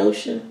Ethnic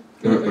Notion?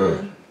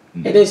 And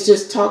it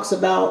just talks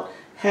about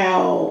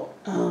how,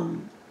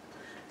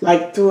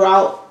 like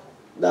throughout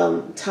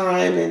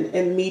time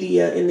and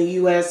media in the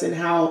U.S. and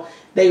how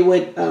they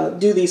would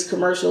do these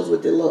commercials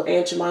with the little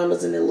Aunt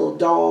Jemimas and the little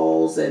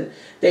dolls, and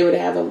they would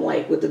have them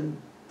like with the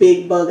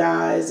big bug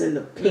eyes and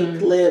the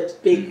pink lips,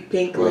 big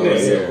pink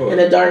lips, and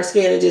the dark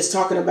skin, and just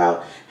talking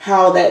about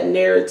how that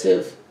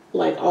narrative,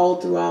 like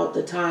all throughout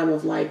the time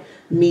of like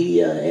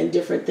media and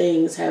different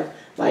things, have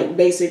like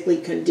basically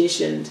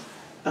conditioned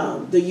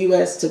the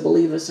U.S. to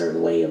believe a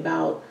certain way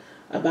about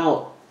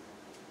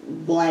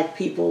black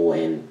people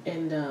and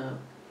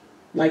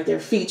like their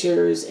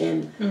features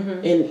and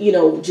you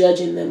know,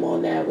 judging them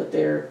on that with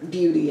their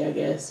beauty, I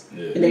guess,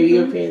 and their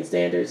European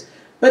standards.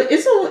 But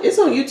it's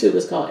on YouTube.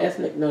 It's called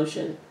Ethnic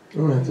Notion.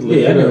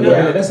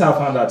 That's how I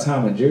found out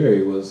Tom and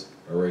Jerry was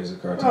a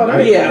racist cartoon.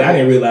 I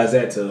didn't realize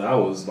that till I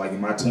was like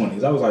in my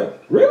 20s. I was like,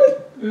 really?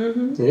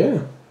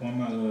 Yeah.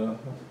 Well,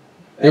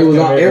 It was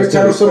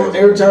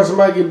every time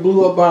somebody get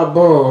blew up by a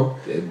bomb,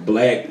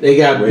 black, they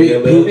got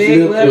big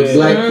pink lips with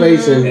black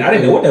face, and I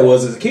didn't know what that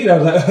was as a kid. I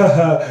was like,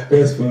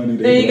 that's funny.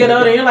 Then you get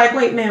older, and you're like,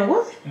 wait, man,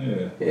 what?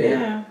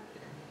 Yeah.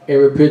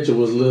 every picture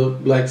was a little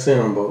black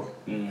Sambo.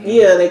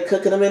 Yeah, they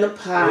cooking them in a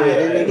pot,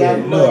 and they got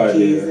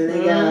monkeys, and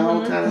they got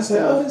all kind of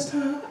stuff. This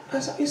time,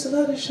 I used to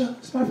love this show.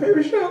 It's my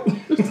favorite show.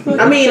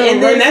 I mean,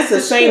 and then that's the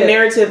same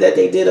narrative that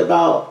they did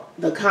about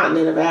the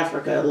continent of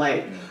Africa,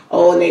 like.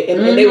 Oh, and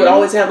they would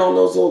always have on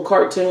those little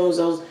cartoons,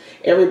 those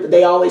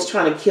they always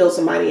trying to kill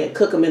somebody and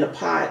cook them in a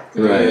pot.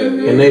 Right,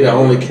 and they the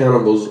only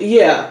cannibals.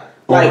 Yeah,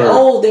 like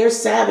they're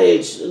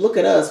savage. Look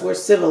at us, we're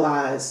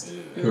civilized.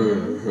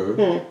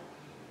 You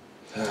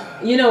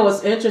know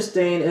what's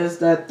interesting is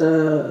that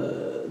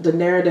the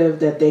narrative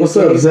that they What's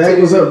up, Zach?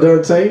 What's up,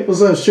 Dante?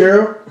 What's up,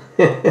 Cheryl?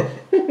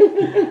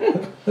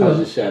 I was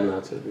just shouting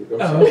out to the people.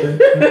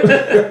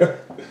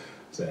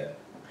 Sad.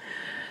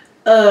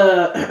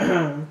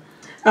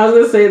 I was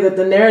gonna say that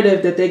the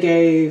narrative that they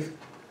gave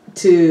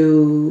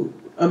to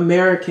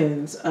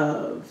Americans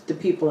of the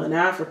people in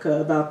Africa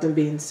about them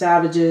being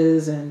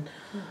savages and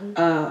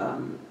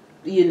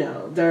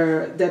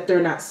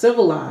they're not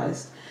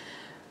civilized.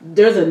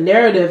 There's a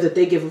narrative that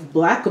they give of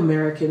Black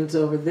Americans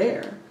over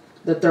there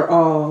that they're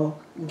all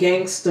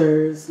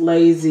gangsters,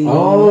 lazy.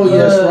 Oh,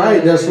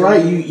 that's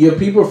right. Your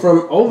people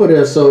from over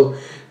there. So,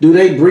 do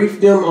they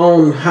brief them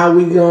on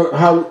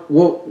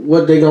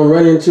what they gonna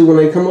run into when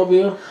they come over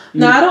here?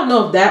 No, I don't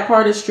know if that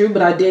part is true,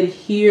 but I did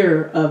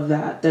hear of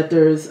that. That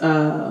there's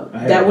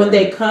that when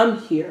they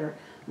come here,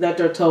 that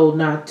they're told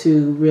not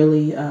to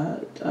really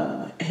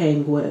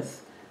hang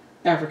with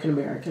African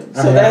Americans.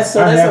 So that's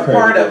a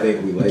part of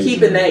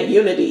keeping that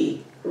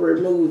unity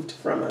removed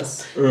from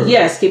us.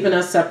 Yes, keeping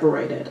us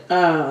separated.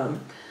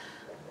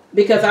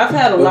 Because I've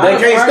had a lot of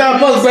they can't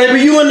stop us, baby.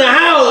 You in the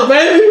house,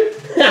 baby.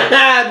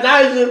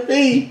 Nice and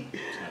feet.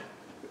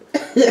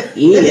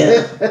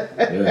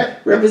 Yeah.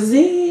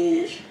 Represent.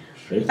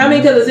 I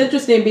mean, because it's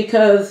interesting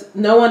because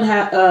no one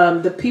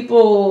the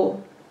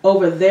people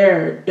over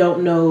there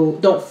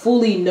don't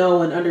fully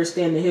know and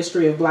understand the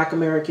history of Black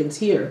Americans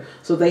here,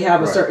 so they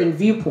have a certain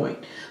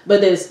viewpoint.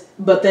 But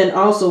then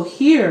also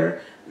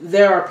here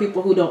there are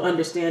people who don't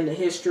understand the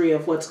history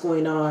of what's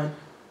going on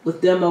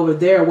with them over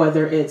there,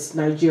 whether it's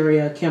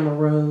Nigeria,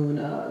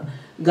 Cameroon,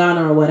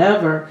 Ghana, or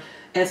whatever,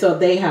 and so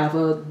they have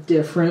a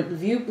different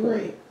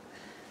viewpoint.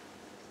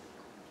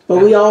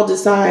 But we all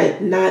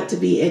decide not to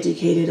be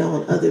educated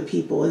on other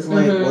people. It's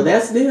like, well,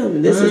 that's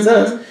them. This is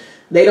us.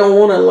 They don't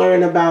want to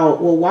learn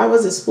about, well, why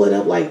was it split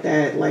up like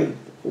that? Like,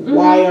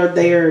 why are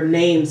their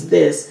names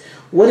this?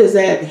 What is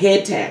that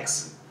head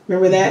tax?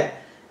 Remember that?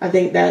 I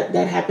think that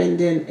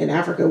happened in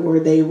Africa where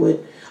they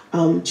would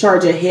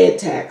charge a head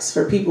tax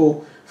for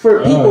people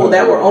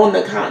that were on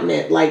the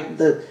continent, like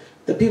the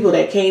people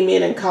that came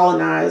in and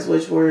colonized,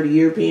 which were the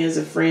Europeans,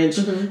 the French,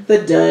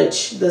 the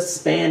Dutch, the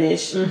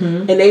Spanish,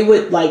 and they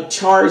would like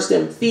charge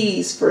them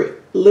fees for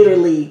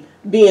literally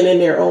being in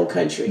their own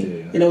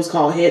country, and it was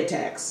called head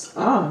tax.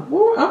 Oh,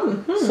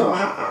 well, so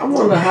I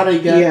wonder how they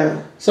got.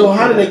 Yeah. So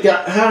how they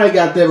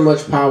got that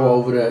much power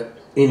over that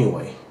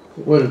anyway?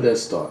 Where did that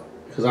start?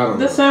 Because I don't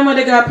know. The same way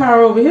they got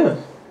power over here.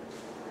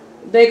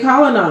 They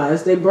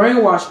colonized. They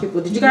brainwashed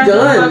people. Did you guys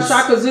know about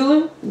Shaka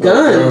Zulu?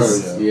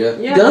 Guns.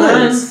 Yeah.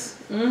 Guns.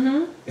 We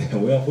don't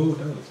food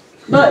those.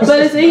 But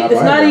it's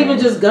not even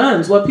just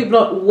guns. What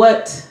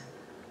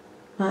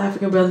my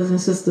African brothers and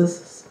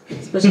sisters,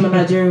 especially my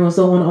Nigerian ones,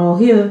 don't want to all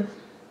hear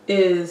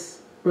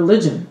is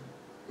religion.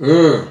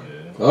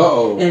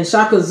 And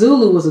Shaka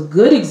Zulu was a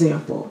good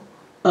example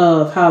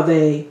of how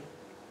they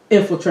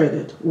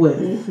infiltrated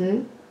with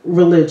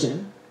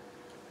religion.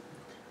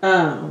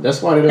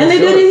 That's why they don't. And they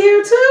did it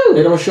here too.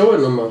 They don't show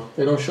it no more.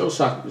 They don't show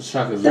Shaka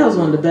Zulu. That was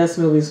one of the best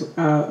movies.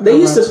 They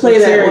used to play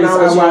that when I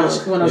was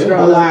growing up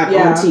a lot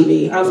on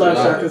TV. I love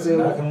Shaka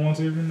Zulu. I don't want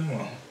to even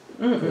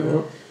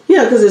know.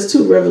 Yeah, because it's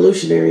too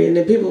revolutionary, and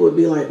then people would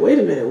be like, "Wait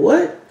a minute,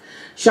 what?"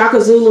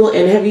 Shaka Zulu.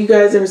 And have you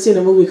guys ever seen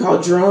a movie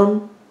called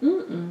Drum?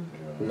 No.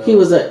 He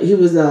was a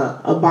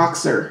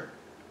boxer.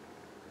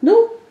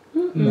 No.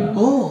 No.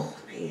 Oh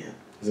man.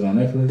 Is it on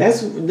Netflix?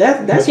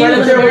 That's right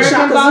up there with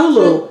Shaka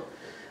Zulu.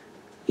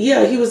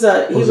 Yeah, he was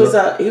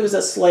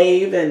a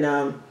slave,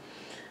 and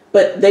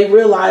but they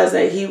realized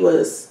that he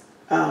was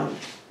a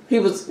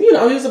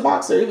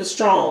boxer. He was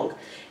strong,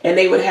 and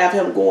they would have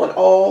him going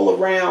all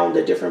around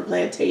the different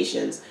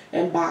plantations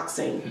and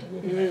boxing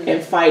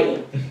and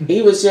fighting.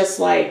 He was just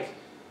like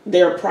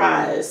their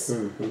prize.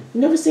 You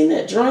never seen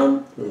that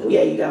Drum?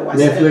 Yeah, you gotta watch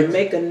Netflix. that.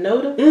 Make a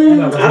note of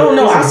I don't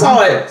know. I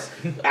saw it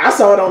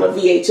on a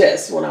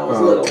VHS when I was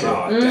little.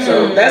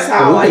 So that's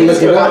how I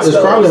used to watch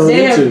those.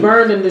 They have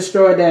burned and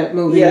destroyed that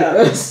movie.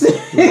 Yeah.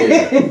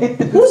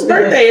 Whose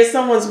birthday is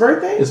someone's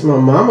birthday? It's my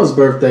mama's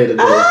birthday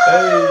today.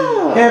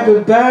 Oh. Happy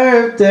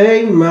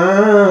birthday,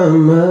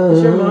 mama.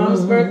 It's your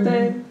mom's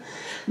birthday?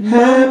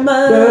 Happy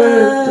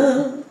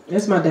birthday.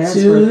 It's my dad's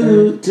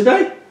birthday.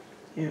 Today?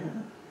 Yeah.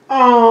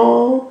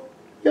 Oh,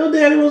 your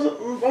daddy was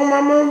on my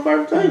mama's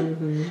birthday?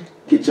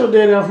 Get your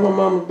daddy off my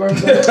mama's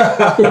birthday.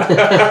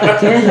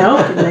 Can't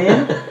help it,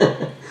 man.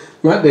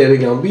 My daddy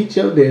gonna beat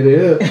your daddy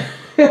up.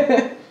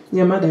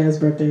 Yeah, my dad's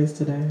birthday is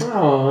today.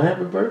 Oh,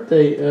 happy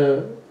birthday,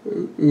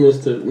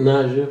 Mr.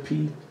 Naja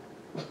P.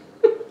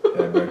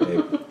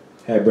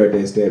 Happy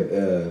birthday,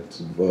 to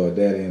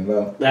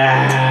daddy-in-law.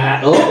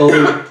 Right?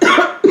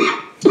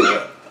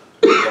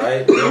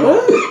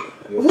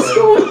 What's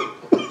going on?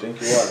 Drink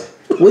your water.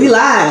 We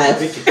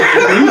live.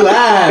 You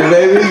live,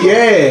 baby.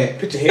 Yeah.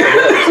 Put your head up.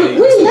 We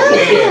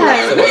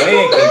live. So the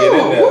man can get in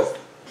there.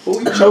 Oh,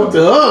 he choked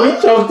her up.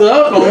 He choked her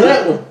up on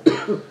that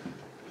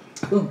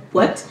one.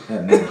 What?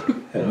 Had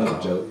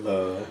another joke.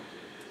 Lord.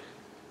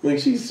 Look,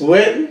 she's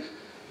sweating.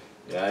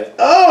 Yeah.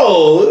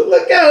 Oh,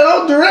 look at her.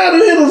 I'm around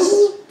hit a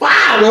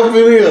spot up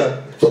in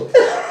here.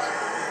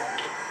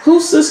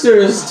 Whose sister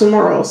is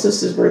tomorrow?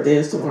 Sister's birthday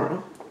is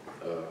tomorrow.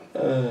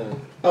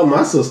 Oh,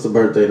 my sister's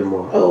birthday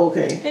tomorrow. Oh,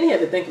 okay. And he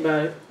had to think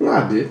about it. No,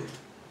 I did.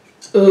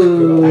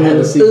 Ooh. I had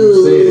to see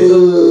who said it.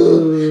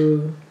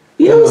 Ooh.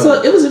 Yeah,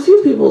 it was a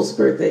few people's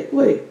birthday.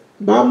 Wait,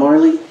 Bob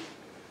Marley?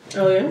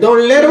 Oh yeah.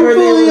 Don't let him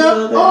Birthday fool was you the up.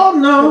 other- Oh, couple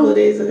no. of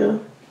days ago.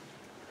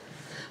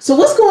 So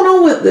what's going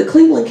on with the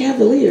Cleveland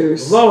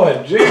Cavaliers?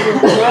 Lord Jesus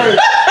Christ.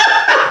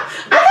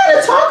 I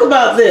gotta talk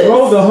about this.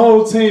 Throw the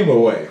whole team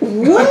away.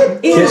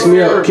 What is Catch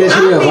me up.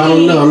 Catch me up. I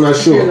don't know. I'm not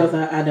Here sure. goes,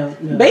 I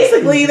don't know.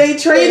 Basically, they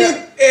traded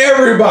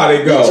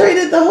Everybody go.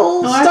 the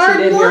whole Oh, I actually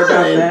starting did hear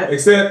about line. that.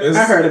 Except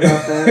I heard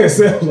about that.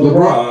 Except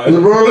LeBron.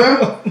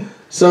 LeBron now?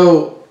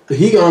 So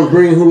he gonna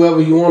bring whoever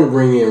you want to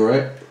bring in,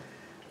 right?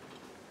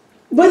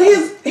 But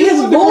his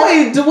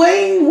boy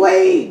Dwayne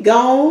Wade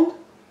gone.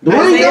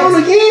 Dwayne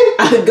gone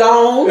again?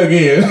 Gone.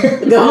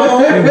 Again.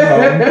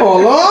 Gone. Oh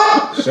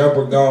Lord!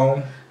 Shepard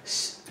gone.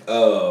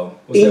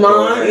 What's that Iman,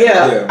 boy?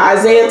 yeah.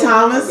 Isaiah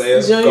Thomas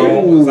Isaiah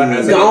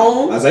Jr.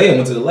 gone. Isaiah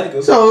went to the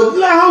Lakers. So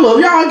hold up,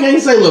 y'all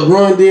can't say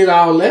LeBron did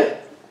all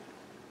that.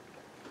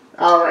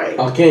 All right.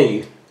 Or can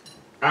you?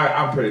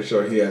 I'm pretty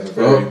sure he has a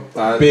very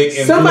Oh, big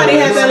influence. Somebody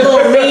had that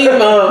little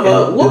meme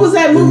of what was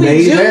that movie?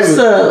 Maze Juice.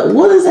 Avenue.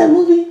 What is that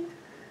movie?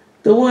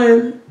 The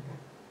one.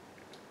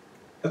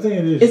 I think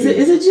it is.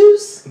 Is it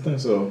Juice? I think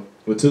so.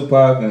 With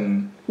Tupac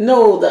and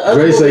No, the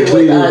other Dre say movie with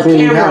Cleveland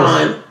clean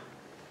Cameron.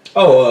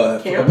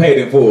 Cameron? Paid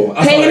in Full.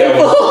 Paid in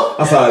Full.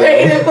 I saw that.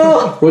 Paid in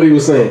Full. What he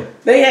was saying?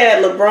 They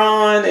had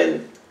LeBron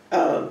and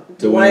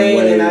Dwayne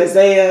Wade. and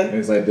Isaiah.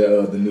 It's like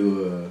the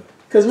new.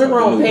 Because remember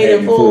the on new Paid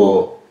in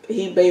Full,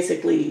 he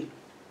basically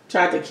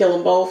tried to kill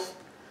them both.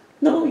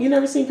 No, you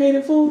never seen Paid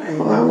in Full?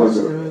 Oh, I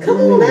wasn't. Come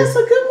on, that's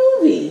a good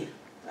movie.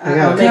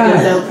 I'll make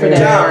a note for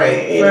that. All right,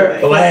 anyway.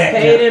 For Black.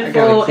 Paid in I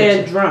gotta Full catch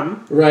and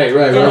Drum. Right.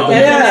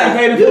 Yeah.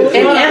 Paid in Get Full. it.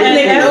 And And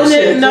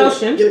Ethnic Notion.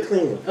 Notion. Get a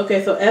clean one.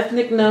 Okay, so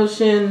Ethnic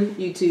Notion,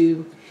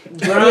 YouTube.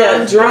 Drum.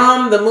 Yeah,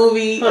 Drum, the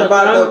movie Huh,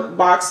 about Drum. the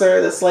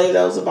boxer, the slave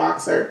that was a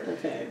boxer.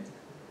 Okay.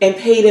 And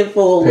Paid in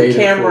Full Paid with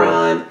in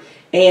Cameron.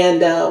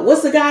 And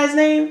what's the guy's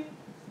name?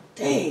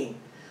 Dang.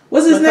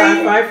 What's his Mackay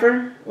name?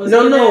 Pfeiffer? Was No,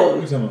 he in no. What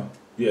you talking about?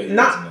 Yeah,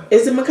 Not,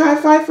 is it Mackay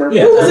Pfeiffer?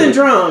 Yeah. Who was in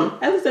Drum?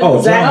 that? I was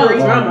Oh, Zachary.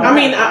 Drum. I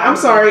mean, I'm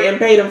sorry, and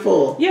Paid in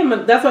Full. Yeah,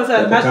 that's what I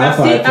said. Mackay I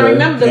Pfeiffer,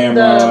 remember the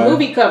Cameron,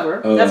 movie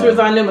cover. That's where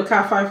I knew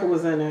Mackay Pfeiffer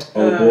was in it.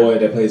 Oh boy,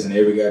 that plays in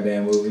every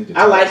goddamn movie.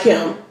 I like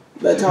him,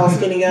 the tall,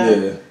 skinny guy.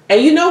 Yeah.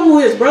 And you know who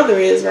his brother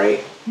is,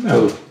 right?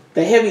 No.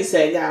 The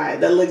heavyset guy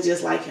that looks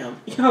just like him.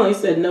 You only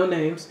said no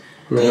names.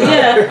 Man,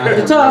 Yeah,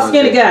 the tall,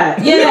 skinny guy.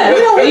 Yeah, We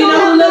don't you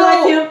know who know. look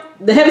like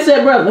him? The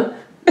heavyset brother.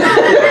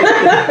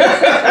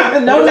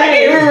 No I can't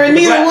names. remember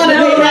neither one of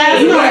No them.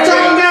 last You know the name.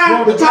 tall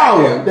guy? The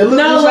tall one. That looks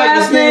No just like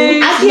last the thing.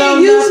 name. I can't No,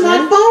 use my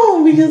nothing.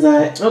 phone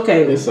because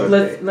Okay, It's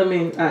okay. let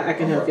me. I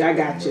can help you. I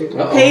got you.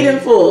 Uh-oh. Paid in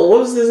Full. What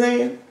was his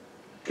name?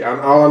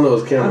 All I know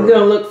is I'm Cameron.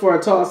 gonna look for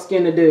a tall,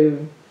 skinny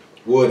dude.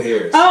 Wood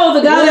Harris. Oh,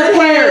 the guy Wood that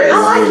plays. Harris.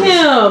 I like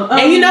him.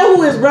 And you know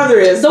who his brother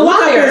is? The Look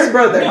Wire. up his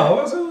brother. No,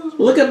 what's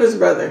Look up his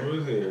brother.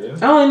 Wood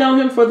Harris. I only know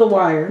him for The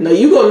Wire. No,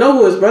 you gonna know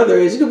who his brother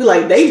is. You could be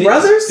like, they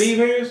brothers? Steve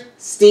Harris?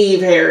 Steve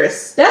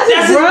Harris. That's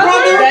his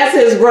brother. That's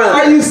his brother.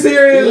 Are you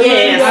serious?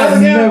 Yes. I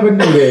never knew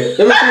that.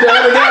 Let me see the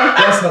other guy.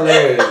 That's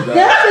hilarious. Dog.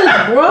 That's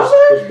his brother.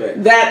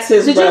 Respect. That's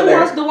his Did brother. you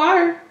watch The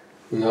Wire?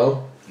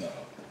 No.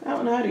 I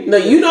don't know how to use No,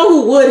 it. you know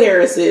who Wood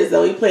Harris is,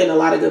 though. He played in a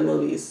lot of good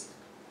movies.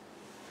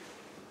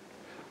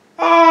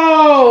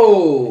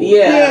 Oh.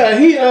 Yeah. Yeah.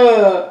 He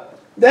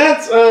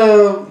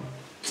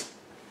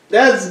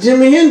that's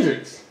Jimi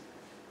Hendrix.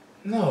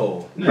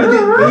 No. He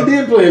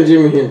did play in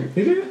Jimi Hendrix.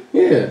 He did?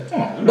 Yeah.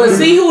 Oh, But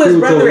see who his He was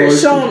brother on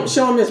is. Voice.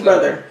 Show him his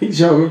brother. He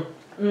showed me.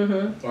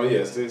 oh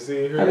yeah, see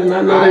here? I did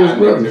not know they was I never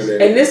brothers. knew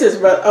that. And this is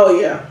brother. Oh,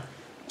 yeah.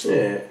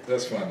 Yeah.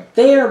 That's funny.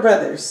 They are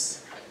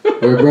brothers.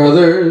 We're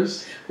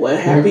brothers. We're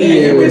happy Yeah,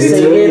 and we're we're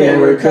singing singing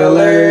and we're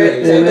colored.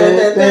 and Da,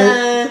 da, da,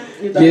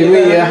 da. Give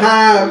me a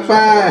high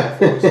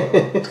five.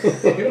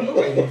 You don't look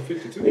like he's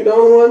 52. You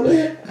don't want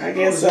that? I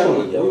guess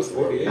so. He was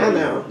 48. I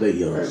know. The Or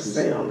youngsters.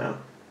 They don't know.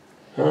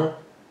 Huh?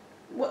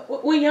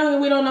 We young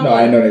and we don't know. No,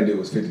 I didn't know that dude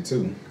was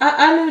 52.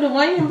 I knew the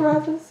Wayne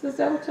brothers. Is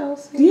that what y'all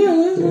said? Yeah,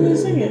 that's what they're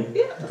singing.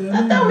 Yeah,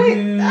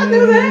 I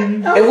knew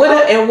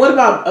that. And what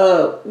about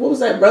what was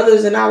that?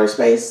 Brothers in Outer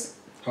Space.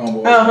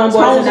 Homeboys.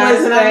 Homeboys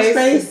Homeboys in Outer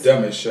Space.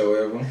 Dumbest show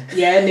ever.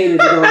 Yeah, it needed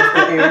to go off the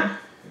air.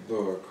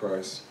 Lord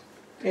Christ.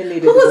 It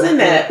needed Who to was go in off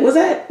that?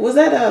 Was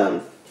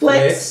that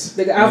Flex?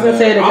 I was gonna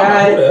say the I don't know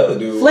guy. who the other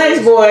dude Flex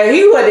was. boy,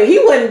 he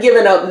wasn't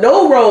giving up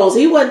no roles.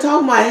 He wasn't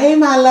talking about, hey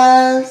my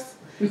loves.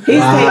 He's taking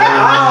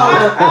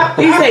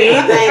he's taking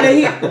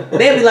anything that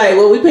they'd be like,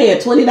 well, we paying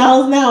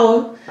 $20 an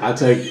hour. I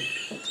take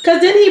Cause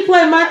didn't he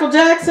play Michael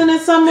Jackson in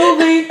some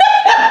movie?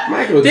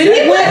 Michael Did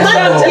he Jackson. play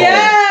Michael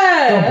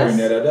Jackson? Don't bring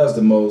Yes. that up. That was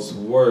the most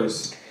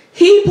worst.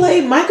 He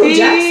played Michael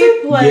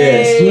Jackson?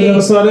 Yes. You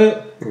never saw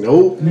that?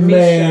 Nope.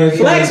 Man,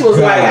 Flex was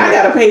like, I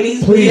gotta pay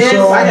these please bills.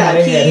 show I him how got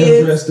they had him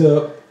kids. dressed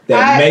up.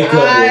 That makeup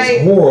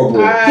was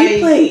horrible. He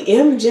played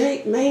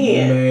MJ,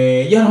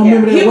 man. Y'all don't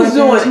remember that? He was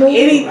doing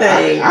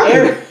anything. I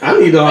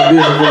need to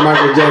audition for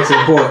Michael Jackson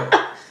part.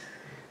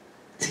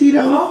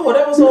 Tito. Oh,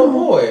 that was old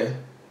boy.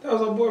 That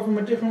was a boy from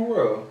a different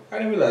world. I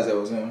didn't realize that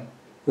was him.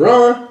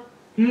 Ron.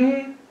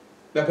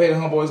 That played the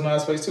Homeboys in Outer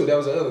Space too. That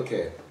was the other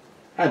cat.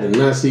 I did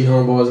not see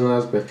Homeboys in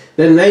Outer Space.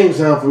 That name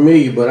sound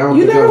familiar, but I don't.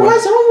 You think never I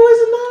watched Homeboys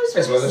in Outer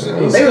Space? That's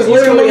what They was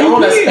literally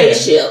on a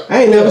spaceship.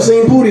 I ain't never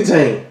seen Pootie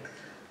Tang.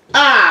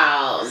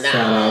 Oh no!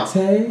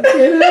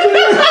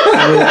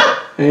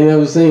 I ain't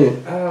never seen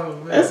it. Oh,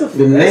 man. That's a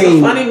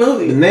funny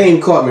movie. The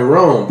name caught me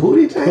wrong.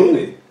 Pootie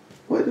Tang.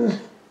 What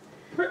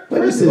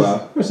is this?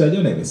 First of all,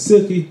 your name is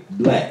Silky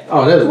Black.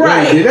 Oh, that's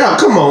right. Oh,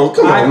 come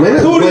on, man.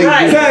 That's Pootie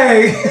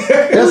Tang.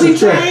 That's a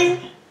track.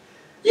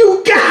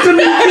 You got to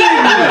be kidding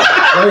me.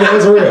 Oh yeah,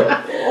 that's real.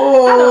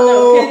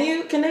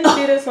 Oh, Can they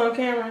see this on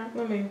camera?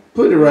 Let me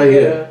put it right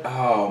here.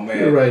 Oh man,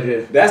 Put it right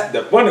here. That's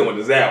the funny one.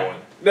 Is that one?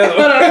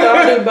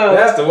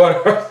 That's the one.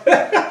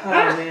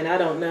 Oh man, I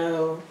don't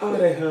know. Oh,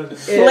 they heard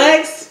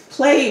Flex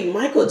played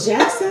Michael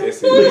Jackson.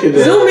 Look at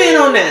that. Zoom in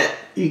on that.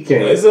 You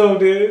can't. It's on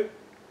there.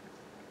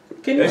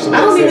 Can you? I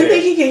don't even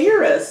think he can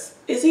hear us.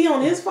 Is he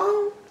on his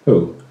phone?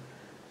 Who?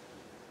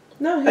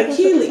 No, he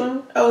Achilles.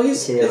 phone. Oh,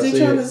 is he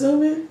trying to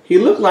zoom in? He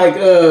looked like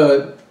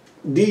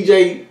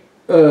DJ.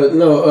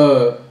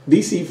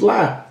 DC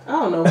Fly. I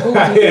don't know who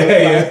he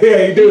is.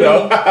 Yeah, you do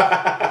though.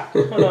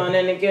 Hold on,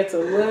 and it gets a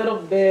little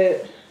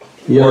bit.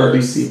 Young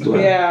DC Fly.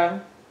 Yeah,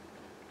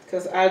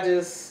 because I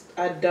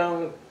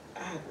don't.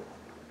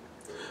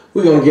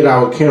 We're gonna get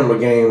our camera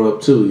game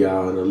up too,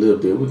 y'all, in a little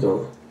bit. We're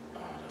gonna.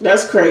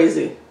 That's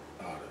crazy.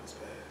 Oh, that was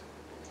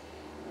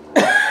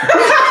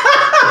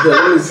bad.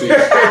 Let me see.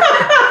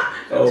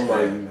 Oh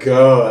my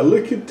God!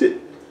 Look at that!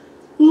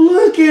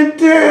 Look at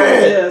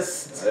that!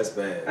 That's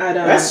bad. I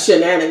don't. That's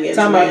shenanigans.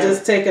 Talking man. about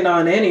just taking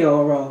on any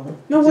old role.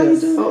 No, what are you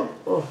doing?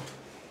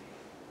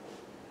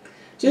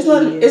 Just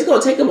let him. It's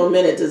gonna take him a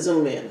minute to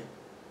zoom in.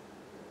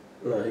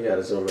 No, you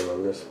gotta zoom in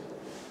on this one.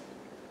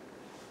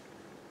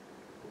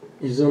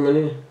 You zooming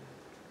in?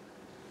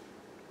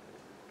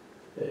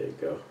 There you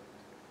go.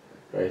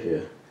 Right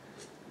here.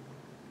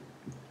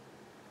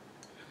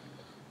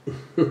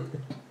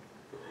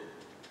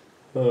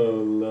 Oh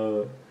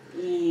Lord.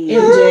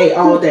 MJ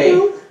all day.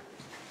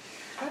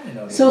 I didn't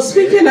know. So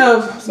speaking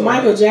of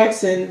Michael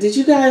Jackson, did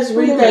you guys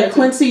read that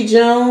Quincy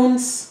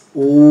Jones?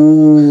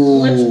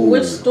 Ooh.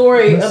 Which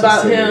story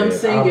about him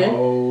singing?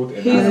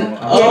 He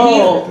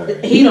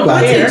don't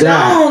care.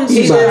 Jones.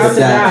 He's about to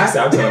die.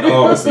 I'm telling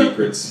all the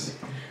secrets.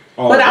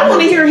 But I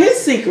want to hear his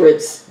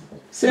secrets.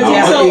 Since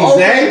he's so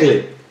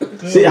exactly.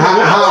 See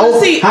how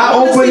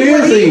open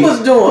is he? He was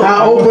doing.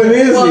 How open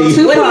is he?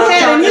 Tupac What he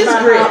had in his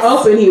about grits. how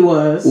open he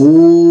was.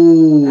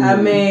 Ooh. I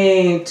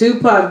mean,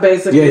 Tupac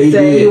basically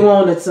said he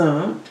wanted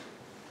some.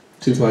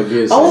 Tupac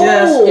did. Oh,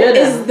 Yes,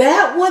 is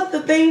that what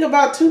the thing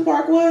about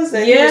Tupac was?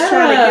 That he was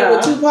trying to get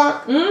with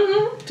Tupac?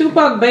 Mm-hmm.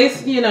 Tupac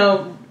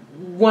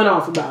went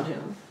off about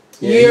him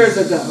years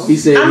ago. He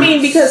said. I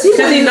mean, because he was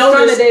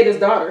trying to date his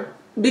daughter.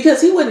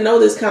 Because he wouldn't know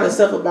this kind of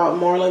stuff about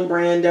Marlon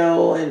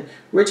Brando and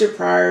Richard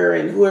Pryor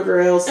and whoever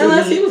else.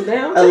 Unless he was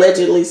down.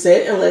 Allegedly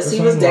said, unless he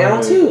was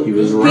down too. He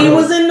was around. He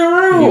was in the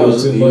room.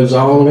 He was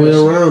all the way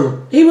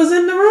around. He was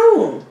in the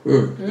room.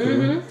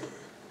 Mm-hmm.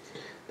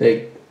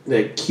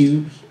 That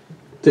cute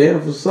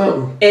stand for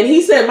something. And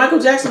he said Michael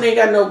Jackson ain't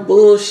got no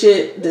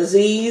bullshit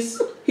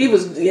disease. He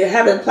was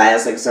having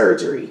plastic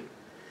surgery.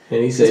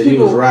 And he said he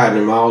was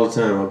riding him all the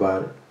time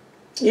about it.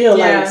 Yeah,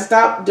 like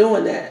stop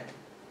doing that.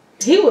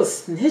 He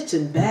was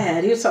snitching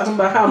bad. He was talking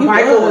about how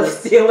Michael was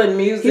stealing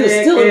music. He was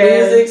stealing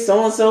music,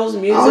 so-and-so's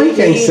music. Oh, he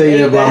can't say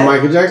that about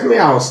Michael Jackson. They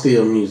all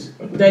steal music.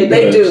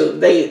 They do.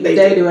 They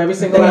do every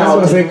single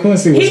one.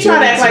 He tried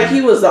to act like he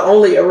was the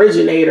only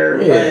originator,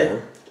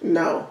 but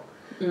no.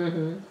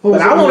 Mm-hmm. But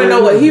I want to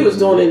know what he was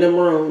doing in them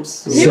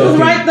rooms. He was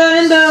right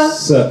there in the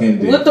sucking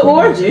dick with the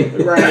orgy.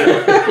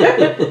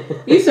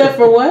 Right. You said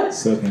for what?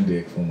 Sucking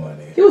dick for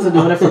money. He wasn't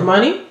doing it for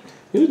money.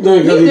 He was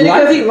doing it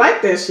because he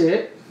liked that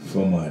shit.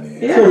 For money.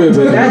 Yeah,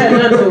 that had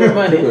nothing to do with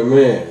money.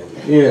 Man.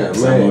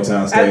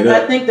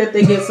 I think that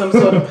they get some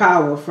sort of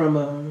power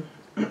from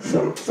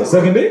some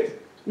sucking dick.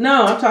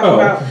 No, I'm talking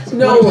about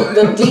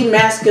the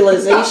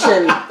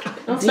demasculization.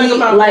 I'm talking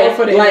about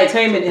for the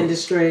entertainment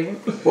industry.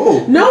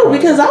 Whoa. No,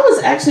 because I was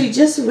actually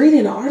just reading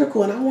an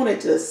article and I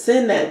wanted to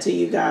send that to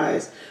you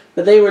guys,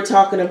 but they were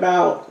talking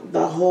about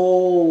the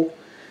whole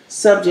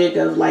subject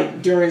of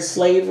like during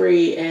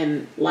slavery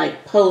and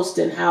like post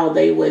and how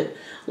they would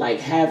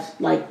like have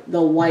like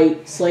the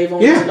white slave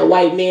owners and the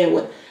white men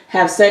would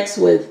have sex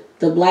with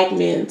the black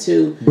men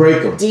to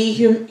break them.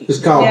 It's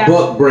called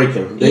buck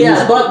breaking.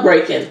 Buck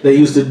breaking. They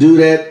used to do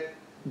that.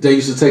 They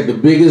used to take the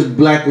biggest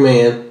black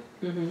man,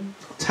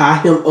 tie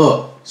him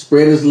up,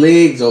 spread his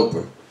legs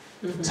open,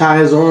 tie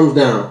his arms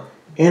down,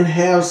 and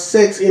have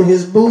sex in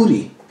his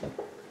booty.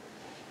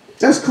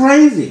 That's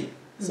crazy.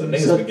 So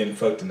niggas been getting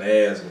fucked in the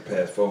ass for the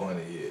past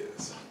 400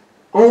 years.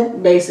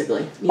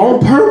 Basically. On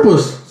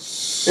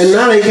purpose. And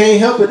now they can't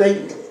help it.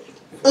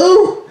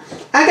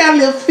 I got a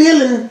little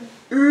feeling.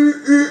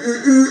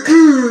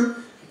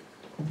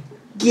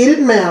 Get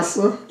it,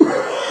 massa.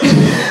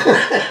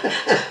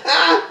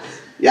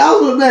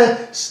 Y'all was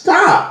bad.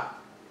 Stop.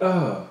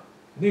 Y'all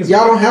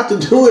don't have to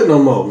do it no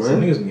more, man.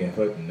 Some niggas been getting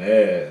fucked in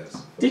the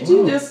ass. Did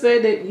you just say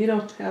that you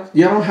don't have to?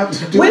 You don't have to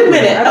do it. Wait a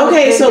minute.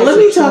 Okay, so let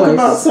me talk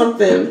about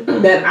something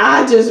that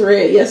I just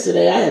read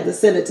yesterday. I had to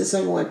send it to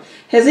someone.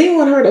 Has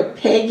anyone heard of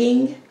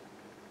pegging?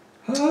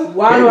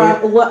 Why do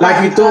I? What,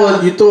 like you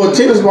throw a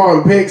tennis ball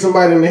and peg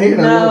somebody in the head?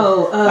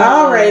 No.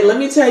 All right, let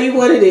me tell you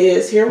what it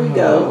is. Here we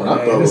go.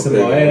 I thought this is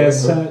about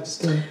ass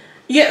shots.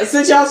 Yeah,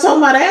 since y'all talking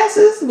about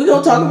asses, we're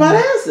going to talk about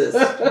asses.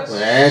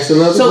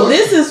 So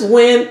this is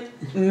when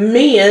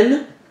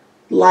men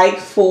like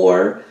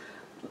for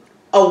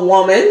a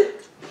woman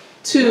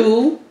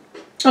to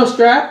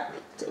strap,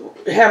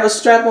 have a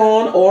strap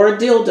on or a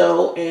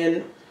dildo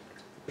and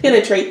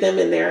penetrate them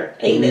in their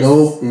anus.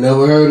 Nope,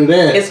 never heard of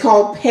that. It's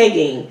called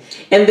pegging,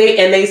 and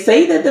they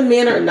say that the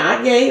men are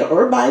not gay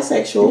or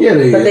bisexual,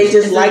 but they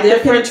just like the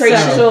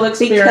penetration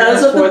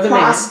because of the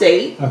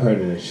prostate. I've heard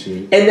of that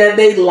shit, and that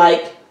they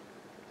like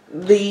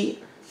the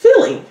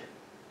feeling,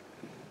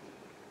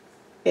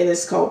 and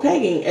it's called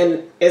pegging,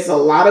 and it's a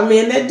lot of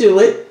men that do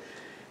it,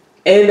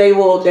 and they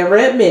will never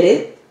admit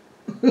it.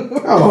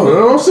 Oh,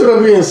 don't sit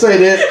up here and say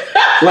that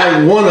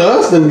like one of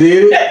us done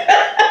did it.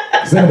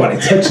 Cause nobody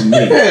touching me.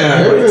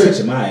 Yeah, nobody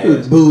touching my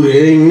ass.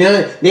 Booty.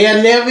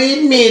 They'll never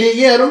admit it.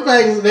 Yeah, them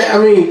things. I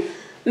mean,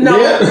 no,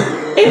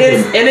 and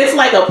it's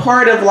like a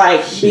part of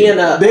like being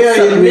a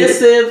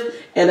submissive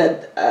and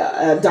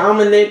a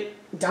dominant.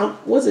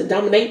 Was it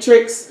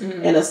dominatrix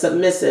and a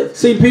submissive?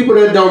 See, people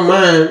that don't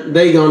mind,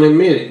 they gonna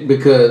admit it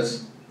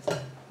because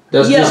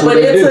that's just what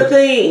they do. Yeah, but it's a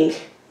thing.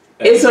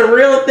 It's a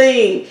real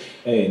thing.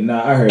 Hey,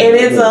 nah, I heard. And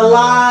it's a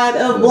lot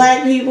of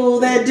black people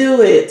that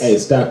do it. Hey,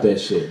 stop that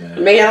shit,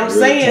 man. Man, I'm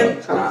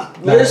saying,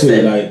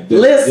 listen. Yeah,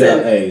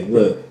 hey,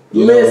 look.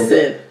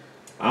 Listen.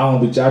 I don't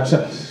be y'all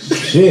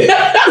shit.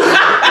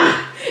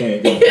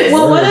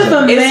 Well, what if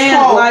a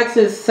man likes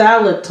his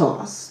salad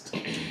tossed?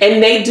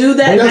 And they do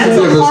that. That's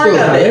a part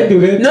of it.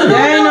 No,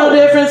 there ain't no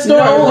different story.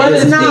 No,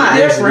 it's not.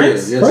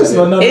 Difference. First of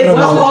all, it's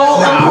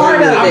all a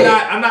part of it.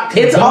 I'm not.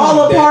 It's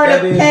all a part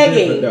of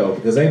pegging. No,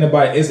 because ain't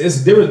nobody. It's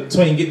the difference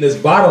between getting this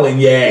bottle in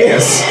your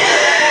ass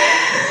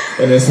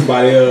and then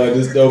somebody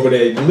just over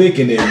there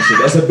licking it and shit.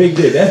 That's a big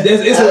deal. It's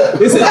a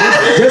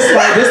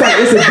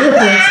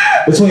difference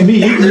between me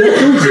eating your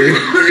coochie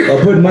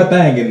or putting my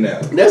thing in there.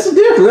 That's a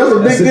difference. That's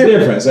a big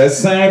difference. That's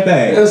the same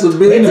thing. That's a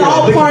big. It's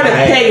all part of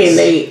pegging.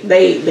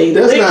 They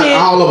that's not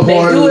all a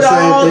part of the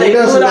same thing.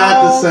 That's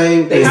not the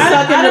same thing. They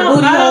suck in the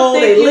booty hole.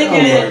 They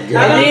licking it, and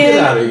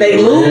then they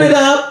lube it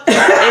up and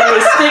they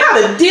stick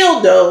the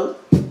dildo.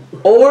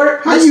 Or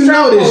how you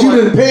know this? You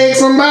done pegged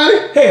somebody?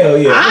 Hell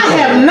yeah! I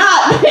have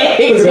not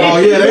pegged. Oh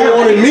yeah, they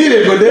won't admit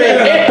it, but they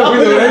won't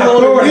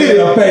admit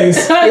it.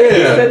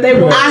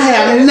 I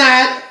have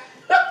not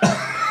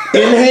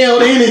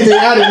inhaled anything.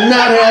 I did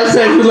not have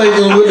sex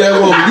relations with that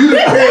woman. You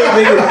done pegged,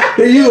 nigga.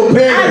 Then you a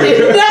pegger. I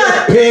did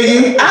not.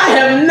 Peggy. I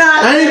have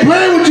not. I ain't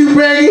playing with you,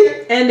 Peggy.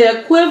 And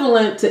the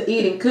equivalent to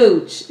eating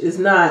cooch is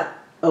not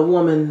a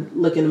woman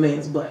licking a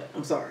man's butt.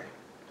 I'm sorry.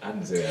 I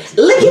didn't say that.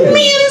 Licking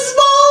men's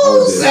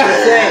balls.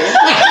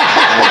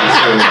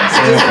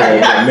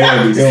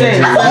 Having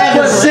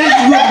sex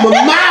with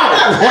my mouth.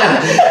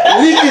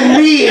 Licking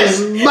men's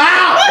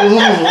mouth.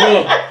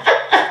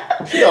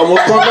 She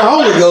almost caught the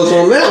Holy Ghost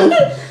on that one.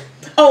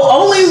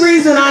 Oh, only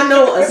reason I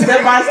know a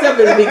step by step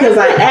is because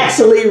I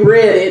actually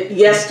read it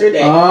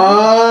yesterday.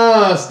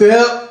 Ah,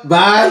 step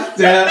by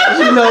step.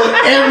 You know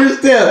every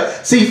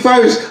step. See,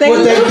 first,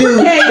 what they do,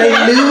 they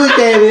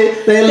lubricate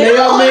it, they lay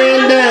a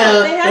man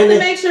down. They have to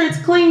make sure it's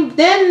clean,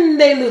 then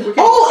they lubricate.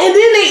 Oh, and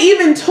then they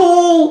even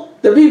told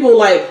the people,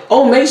 like,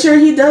 oh, make sure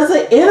he does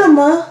an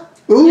enema.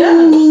 Ooh.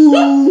 Yeah.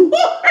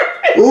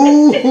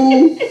 Ooh.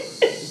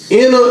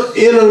 In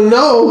a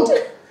no.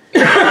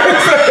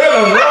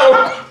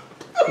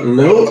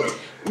 Nope.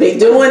 They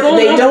doing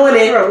it.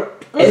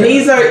 And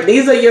these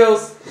are your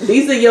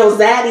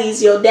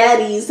zaddies, your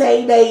daddies.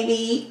 Hey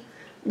baby,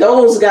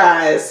 those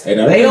guys. Hey,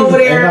 they over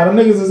there. Hey,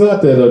 the niggas is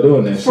out there though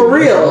doing that for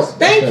shit. real.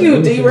 Thank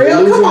you,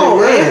 D-Real. Come on,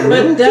 man.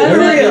 But does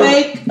it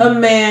make a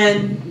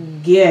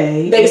man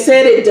gay? They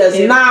said it does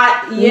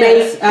not make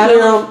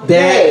him gay.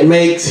 That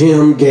makes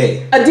him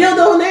gay. A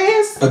dildo in the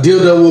ass? A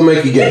dildo will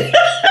make you gay.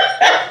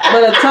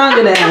 But a tongue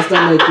in the ass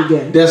don't make you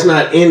gay. That's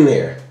not in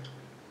there.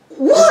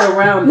 What? It's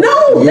around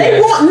no, it.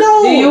 They want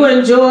no. Do you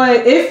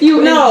enjoy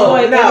anything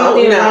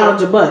around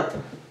your butt?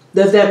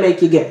 Does that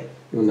make you gay?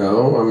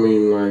 No, I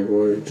mean, like,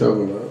 what are you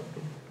talking about?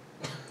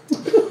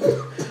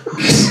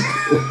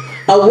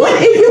 What?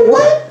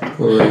 What?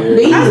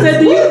 I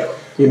said, do you?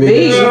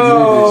 Bees.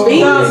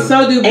 So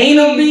do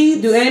anal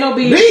bees? Do anal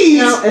bees?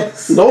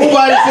 Bees?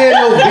 Nobody said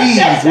no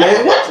bees,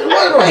 man. What?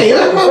 What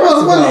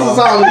is this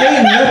all?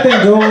 Ain't nothing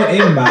going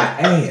in my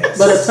ass.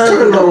 But a ton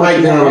Turn the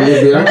mic down a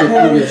little bit. I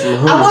can get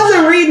some I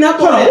wasn't reading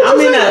up on it. I'm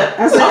in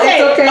I said,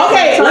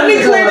 okay. Let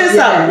me clear this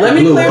up. Let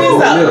me clear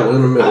this up. I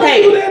don't do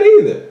Okay, that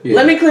either. Yeah.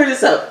 let me clear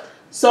this up.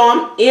 So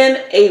I'm in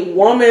a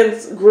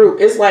woman's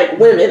group. It's like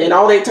women, and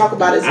all they talk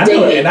about is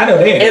dating. I know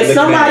they. And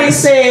somebody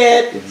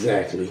said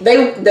Exactly.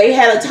 they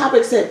had a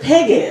topic said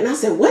pegging, and I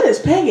said, "What is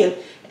pegging?"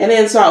 And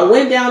then so I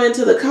went down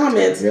into the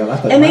comments, Girl, I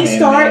thought and my they man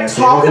start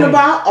said talking that.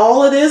 about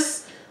all of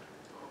this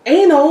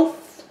anal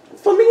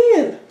for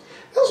men.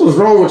 That's what's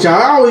wrong with y'all.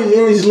 I always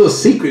in these little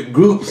secret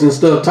groups and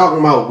stuff talking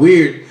about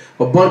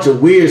a bunch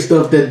of weird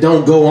stuff that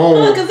don't go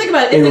on Because think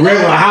about it. in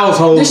regular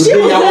households. The shit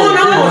but then was y'all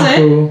going wanna on.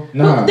 do it.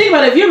 Nah. Think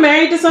about it. If you're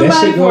married to somebody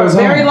shit for a goes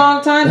very on.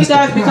 long time, That's you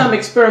guys the become problem.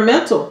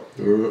 experimental.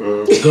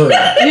 Good.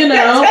 You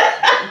know,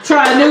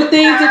 try new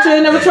things that you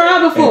ain't never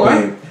tried before.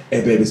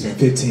 Hey, babe, it's been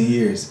 15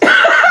 years.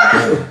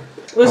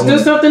 Let's do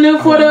something new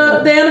for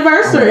the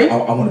anniversary. I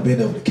want to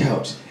bend over the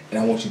couch, and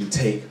I want you to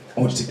take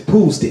the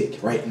pool stick,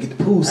 right? And get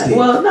the pool stick.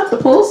 Well, not the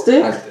pool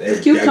stick.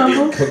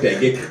 Cucumber. Cook that.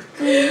 Get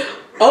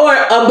Or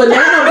a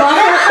banana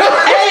bunker.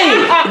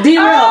 Hey,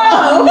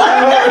 derail.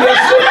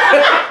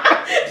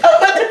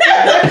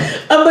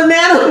 A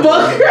banana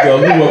bunker. Yo,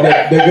 who want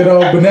that good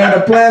old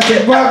banana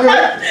plastic bucket?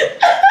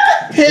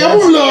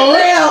 Hell no.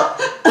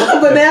 A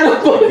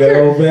banana bunker. Good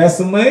old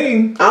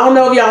Vaseline. I don't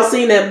know if y'all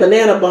seen that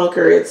banana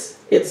bunker. It's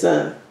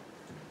a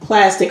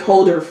plastic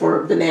holder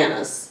for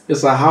bananas.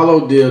 It's a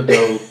hollow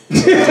dildo.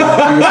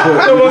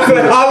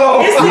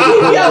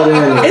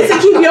 It's to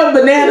keep your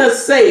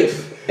bananas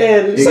safe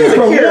and Safe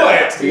from secure.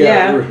 what?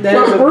 Yeah, that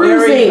is From a very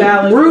bruising.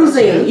 valid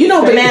Bruising. question. You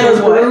know Safe bananas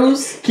from what?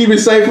 bruise. Keep it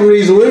safe from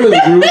these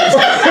women's groups.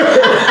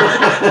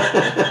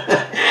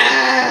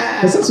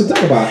 But since we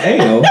talk about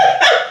anal,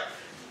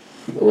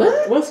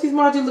 What? What's these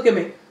Margie? Look at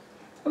me.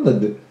 I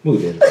looked at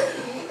move it.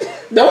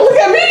 Don't look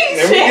at me.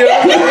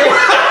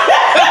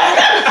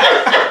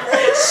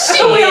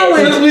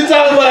 Since we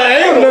talking about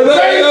anal,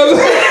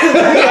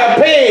 we got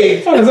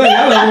pegged. I was like,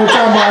 y'all don't want to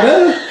talk about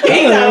us.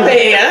 He not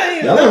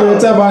paying. Y'all don't want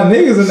to talk about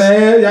niggas in the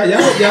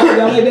ass. Y'all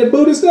like that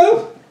booty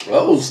stuff?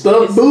 Oh,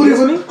 stuffed booty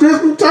with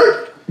Christmas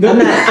turkey. I'm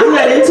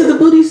not into the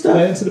booty stuff.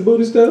 Not into the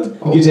booty stuff? You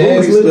Oh, get your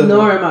ass booty licked? stuff.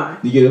 Nor am I.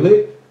 You get a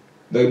lick?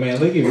 Look, man,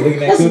 look at you. Look at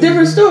that That's a cookie.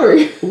 different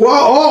story.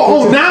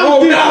 Whoa, now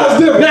it's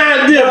different. Now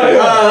it's different.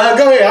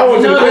 Go ahead. I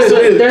want you to No,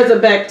 listen. there's a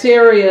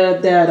bacteria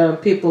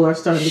that people are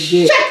starting to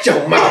get. Shut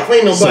your mouth.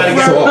 Ain't nobody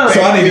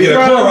So I need to get a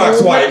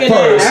Clorox wipe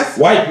first.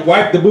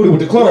 Wipe the booty with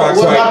the Clorox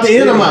What wipe. about the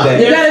enema?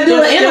 You gotta do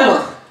an There's enema.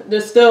 still-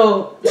 There's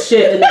still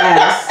shit in the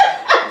ass,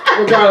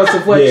 regardless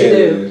of what you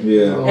do.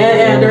 Yeah.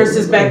 And there's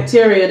this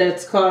bacteria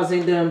that's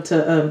causing them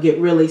to get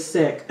really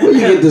sick. Where you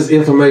get this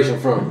information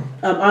from?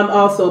 I'm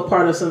also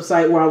part of some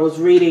site where I was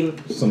reading.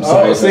 Some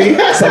Oh, see?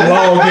 some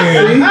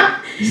login.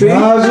 See?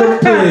 Nigel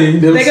P.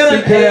 They're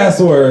gonna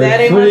Password. That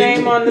ain't my Freak.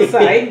 name on the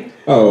site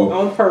Oh.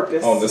 on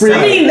purpose. On the Freak.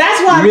 I mean,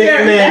 that's why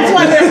they're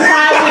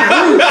private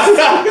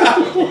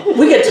groups.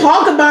 We could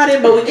talk about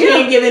it, but we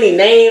can't give any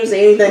names or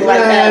anything like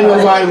that.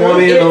 Nobody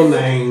want in no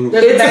names.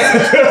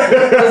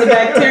 There's a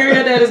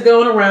bacteria that is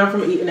going around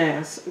from eating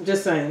ass. I'm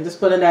just saying, just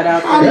putting that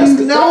out How there. do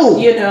you know?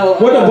 You know,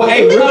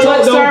 Hey, real talk,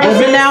 public though, service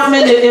but-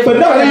 announcement. If but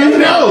no, you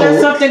know.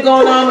 there's something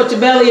going on with your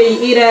belly and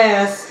you eat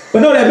ass,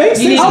 But no, that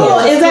makes you need sense. to go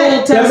though. to is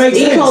that- school that makes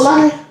test. E. sense.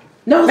 coli?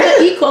 No, it's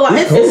not E.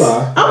 coli. It's,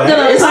 Coli. I'm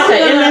gonna. It's like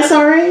an I'm gonna-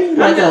 MSRA? I'm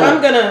Like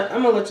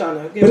gonna let y'all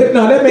know. Give But me-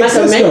 no, that makes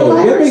Like a sense though.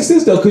 megavirus? That makes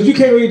sense though, because you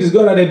can't really just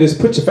go down there and just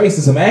put your face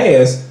in some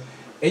ass,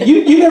 and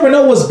you never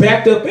know what's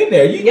backed up in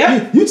there.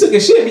 You took a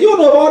shit, but you don't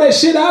know if all that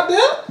shit out there.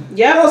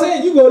 You know what I'm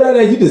saying? You go down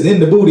there, you just in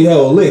the booty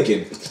hole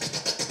licking.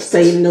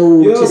 say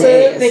no You know to what I'm the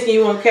saying? ass. Thinking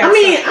you want catch. I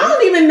mean, I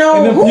don't even know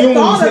And the who fumes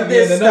thought hitting of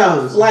you in this the stuff.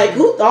 nose. Like,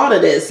 who thought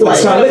of this? What, Like,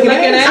 start licking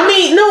Looking ass? at- I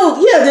mean,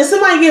 no, yeah. Did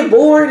somebody get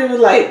bored and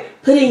was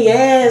like, put in your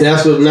ass?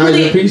 That's what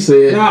Nigel P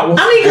said. Nah, well,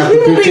 I mean, because After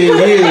people be 15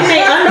 putting it in years.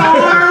 their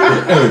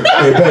underarm.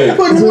 hey, babe.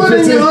 Putting what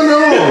in your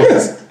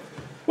underarm?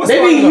 What's They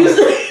be going on?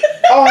 using.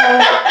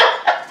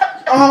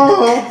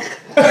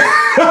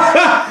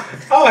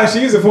 Oh, I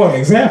should use it for an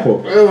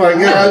example. Oh my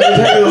God,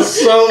 I feel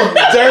so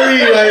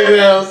dirty right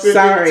now. sitting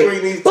Sorry.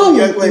 between these two But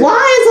young ladies.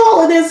 why is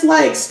all of this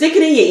like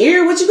sticking in your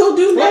ear? What you gonna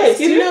do next?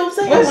 You know what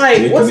I'm saying? Like,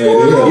 Sticking what's in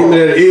going your Give on? me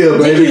that ear,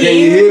 baby. Digging Can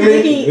you your hear ear,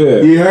 me? digging-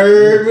 Yeah. You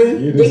heard me? You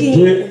hear this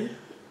Digging- dick?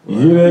 You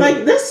hear that?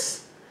 Like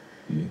this,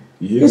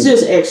 You hear it's this?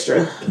 just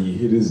extra. Can you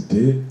hear this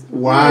dick?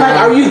 Why? Like,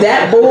 are you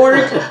that bored?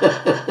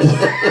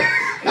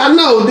 I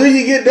know. Do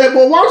you get that?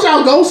 But why don't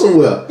y'all go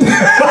somewhere?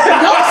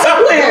 Go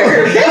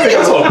somewhere.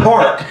 Go to a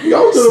park.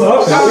 Go to the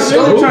Stop. go, I was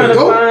really trying to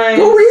go, find.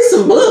 Go read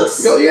some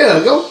books. go, yeah,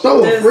 go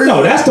throw a free.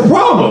 No, that's the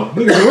problem.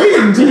 Niggas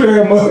reading too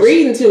damn much.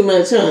 Reading too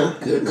much, huh?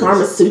 Goodness.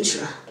 Karma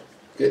Sutra.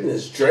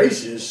 Goodness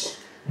gracious.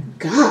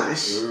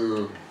 Gosh. I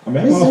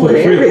mean, This I'm all for the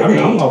is freaky.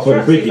 everything. I'm all for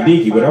the freaky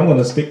deaky, but I'm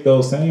gonna stick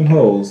those same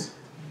holes.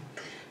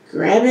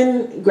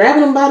 Grabbing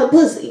them by the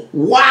pussy.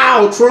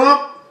 Wow,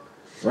 Trump.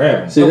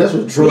 See, that's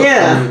what Trump.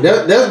 Yeah. I mean,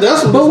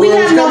 that's what. But we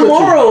have no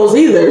morals to.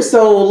 either.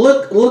 So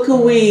look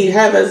who we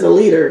have as a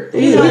leader.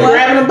 He's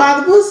grabbing them by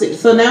the pussy.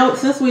 So now,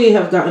 since we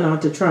have gotten on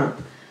to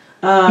Trump,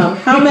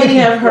 how many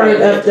have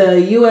heard of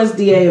the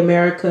USDA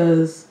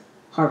America's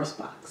Harvest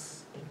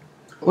Box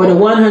or the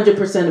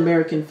 100%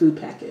 American Food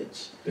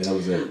Package? That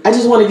was it. I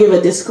just want to give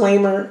a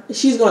disclaimer.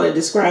 She's going to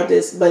describe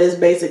this, but it's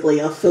basically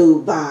a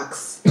food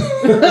box.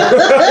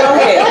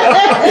 Okay.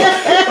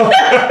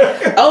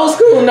 Old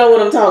school know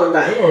what I'm talking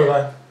about.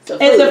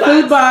 It's a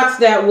food box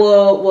that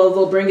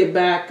they'll bring it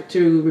back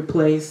to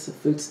replace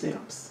food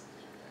stamps.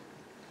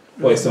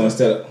 Wait, so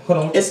instead of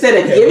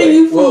giving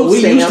you food we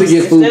stamps, used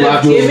to get food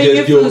boxes. Giving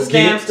you food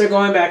stamps, they're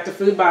going back to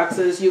food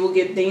boxes. You will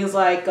get things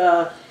like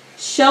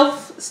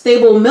shelf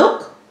stable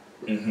milk,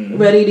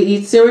 ready to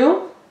eat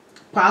cereal,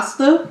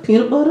 pasta,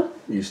 peanut butter,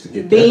 used to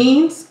get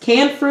beans,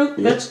 canned fruit,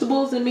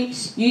 vegetables, and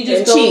meat. You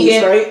just don't cheese,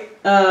 get right? cheese.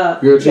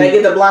 Gotta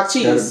get the block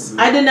cheese.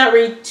 I did not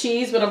read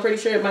cheese, but I'm pretty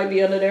sure it might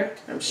be under there.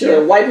 I'm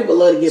sure white people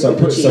love to get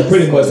cheese. So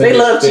pretty much they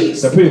love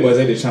cheese. So pretty much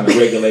they just trying to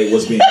regulate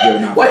what's being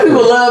given out. White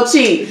people love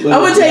cheese. I'm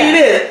gonna tell you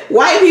this: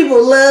 white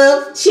people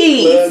love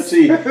cheese.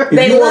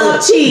 They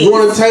love cheese. You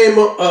want to tame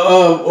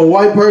a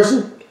white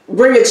person?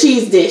 Bring a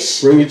cheese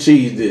dish. Bring a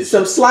cheese dish.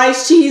 Some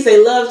sliced cheese. They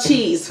love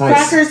cheese.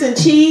 Nice. Crackers and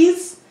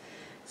cheese.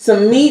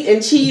 Some meat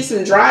and cheese,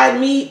 some dried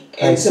meat,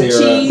 and some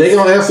cheese. They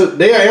gonna answer.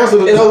 They gonna answer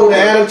the door with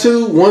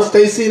attitude once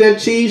they see that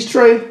cheese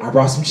tray. I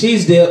brought some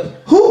cheese dip.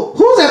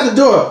 Who's at the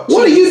door?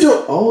 What are you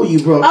doing? Oh,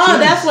 you brought. Oh, cheese.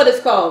 that's what it's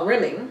called,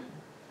 rimming.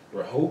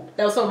 Who?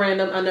 That was so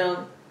random. I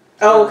know.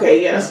 Oh,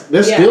 okay, yes.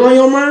 That's still on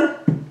your mind.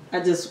 I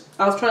was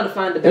trying to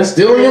find the. That's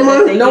still on your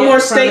mind. No more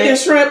steak and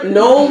shrimp.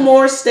 No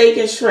more steak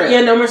and shrimp.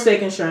 Yeah, no more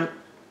steak and shrimp.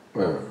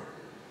 No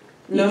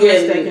more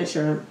steak and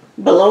shrimp.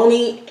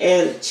 Bologna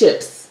and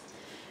chips.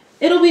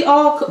 It'll be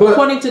all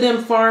according to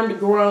them farmed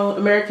grown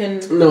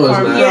American. No, it's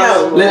farmed not. Yeah.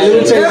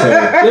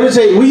 Let me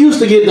tell you. We used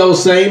to get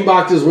those same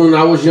boxes when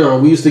I was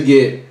young. We used to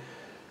get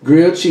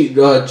grilled cheese,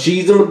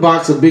 cheese in a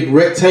box, a big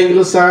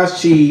rectangular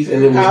sized cheese,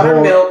 and it was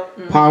powdered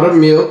milk. Powdered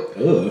milk.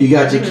 You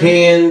got your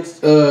canned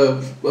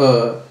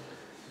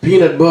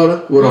peanut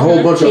butter with a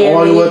whole bunch of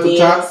oil at the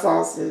top.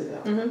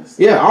 Sauces.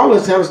 Yeah, all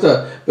this kind of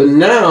stuff. But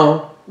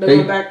now they're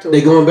going back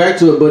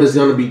to it, but it's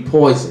going to be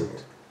poisoned.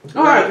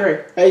 Oh, I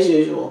agree. As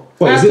usual.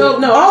 I feel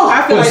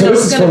like it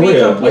was going to be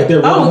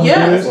complete. Oh,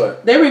 yes.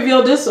 They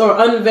revealed this or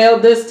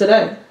unveiled this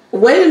today.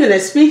 Wait a minute.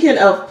 Speaking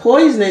of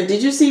poisoning,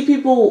 did you see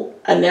people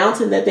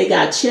announcing that they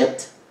got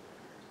chipped?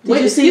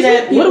 Did you see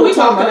that? People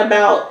talking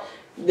about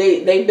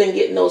they've been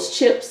getting those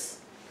chips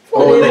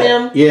put in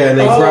them. Yeah, and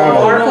they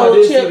proud of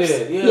it.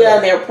 Chips. Yeah,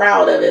 and they're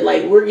proud of it.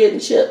 Like, we're getting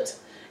chipped.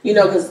 You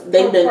know, because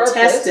they've been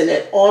testing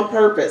it on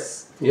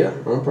purpose. Yeah,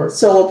 on purpose.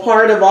 So a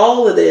part of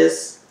all of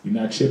this. You're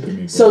not chipping me.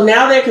 Bro. So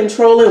now they're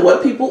controlling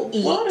what people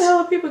eat. Why the hell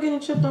are people getting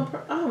chipped on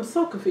purpose? I'm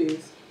so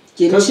confused.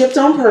 Getting chipped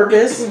on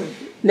purpose.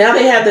 Now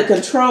they have the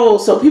control,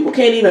 so people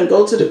can't even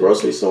go to the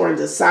grocery store and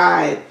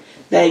decide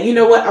that, you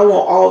know what, I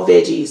want all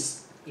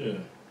veggies. Yeah.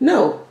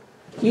 No.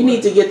 You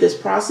need to get this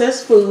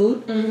processed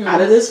food out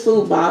of this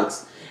food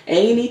box,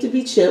 and you need to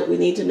be chipped. We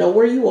need to know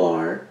where you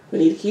are. We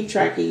need to keep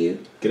track of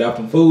you. Get out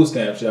them food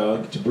stamps, y'all.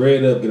 Get your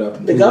bread up. Get out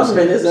them. The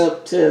government is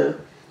up to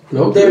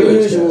their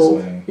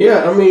usual.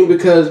 Yeah, I mean,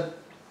 because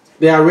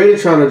they're already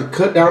trying to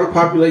cut down the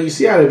population. You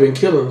see how they've been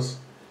killing us.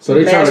 So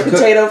they're trying to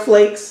potato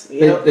flakes.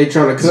 Yep. They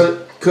trying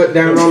to cut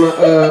down on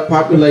the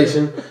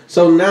population.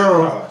 So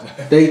now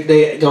they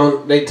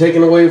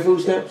taking away the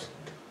food stamps.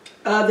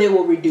 They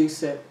will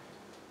reduce it.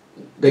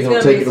 They're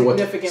gonna take it away.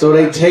 So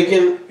they're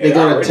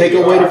gonna take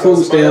away the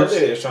food stamps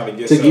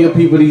to give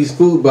people these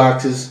food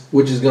boxes,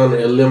 which is gonna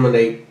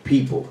eliminate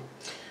people.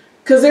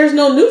 Because there's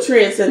no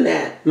nutrients in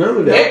that. None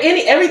of that.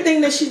 Everything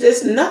that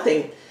there's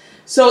nothing.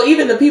 So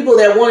even the people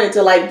that wanted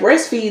to like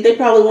breastfeed, they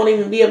probably won't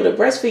even be able to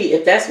breastfeed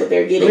if that's what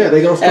they're getting. Yeah,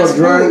 they're gonna start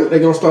drying. They're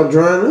gonna start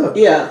drying up.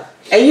 Yeah,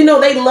 and you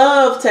know they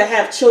love to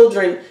have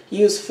children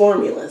use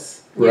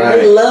formulas. Right.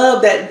 They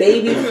love that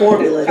baby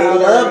formula. They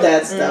love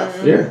that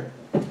stuff. Yeah.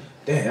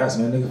 Damn, that's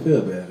made nigga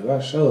feel bad. I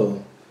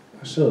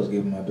sure was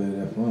giving my baby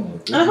that formula.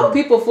 I hope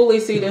people fully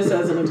see this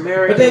as an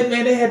American. But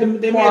they had to do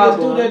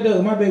that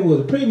though. My baby was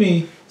a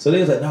preemie, so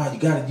they was like, "Nah, you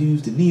gotta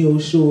use the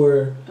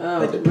NeoSure,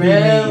 like the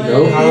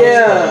preemie."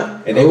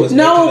 Yeah. And they was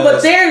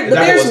but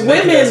there's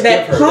women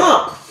that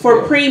pump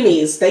for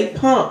preemies. They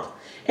pump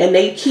and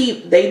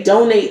they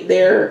donate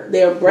their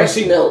breast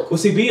milk. Well,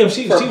 see, BM,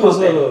 she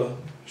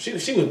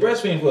was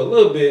breastfeeding for a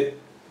little bit,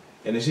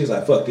 and then she was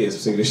like, "Fuck this,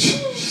 I'm sick of this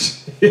shit."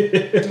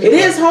 It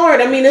is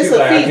hard. I mean, it's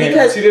a feat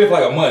because she did it for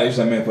like a month. She's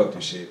like, "Man, fuck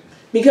this shit."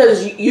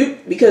 Because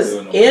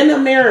in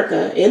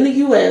America, in the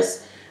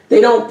U.S.,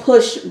 they don't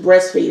push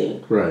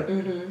breastfeeding. Right.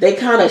 Mm-hmm. They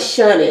kind of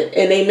shun it,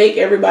 and they make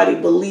everybody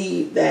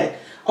believe that,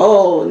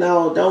 oh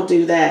no, don't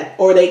do that,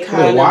 or they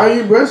kind of. Why are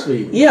you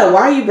breastfeeding? Yeah,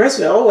 why are you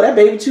breastfeeding? Oh, that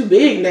baby too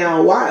big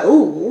now. Why?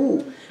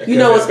 Ooh. You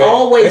know, it's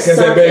always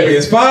something. Because that baby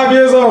is 5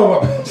 years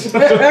old.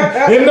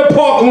 In the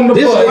park on the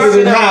bus. This is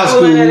in high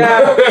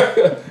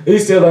school.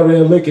 He's still over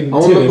there licking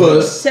on the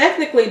bus.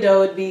 Technically, technically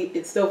though,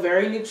 it's still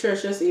very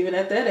nutritious even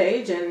at that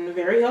age and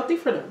very healthy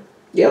for them.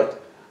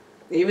 Yep.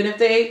 Even if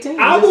they're 18.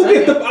 I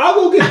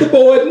will get the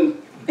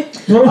Borden.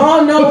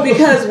 Oh no,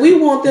 because we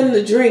want them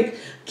to drink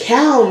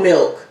cow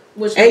milk.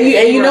 Which and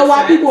you know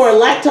why people are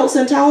lactose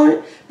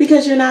intolerant?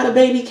 Because you're not a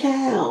baby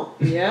cow.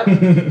 Yep.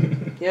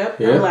 Yep.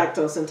 I'm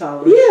lactose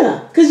intolerant.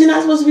 Yeah, because you're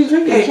not supposed to be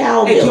drinking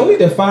cow milk. Can we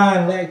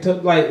define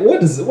lactose? Like,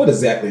 what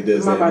exactly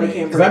does My that body mean?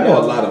 can't Because I know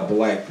a break lot of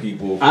black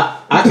people.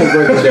 I can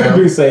break it down.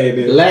 We say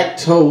this.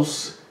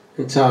 Lactose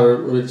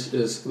intolerant, which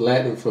is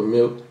Latin for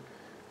milk,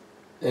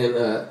 and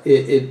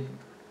it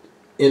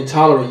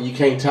intolerant. You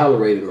can't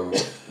tolerate it no more.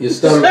 Your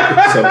stomach.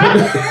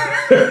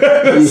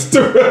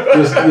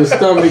 your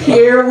stomach.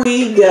 Here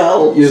we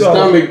go. Your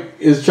stomach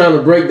is trying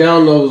to break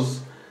down those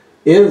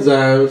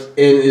enzymes, and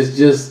it's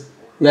just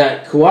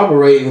not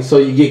cooperating. So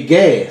you get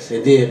gas,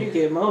 and then you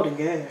get more than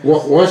gas.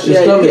 Once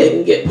your stomach you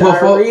can get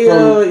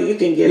diarrhea, you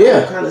can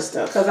get all kind of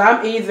stuff. Because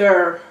I'm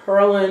either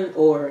hurling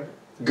or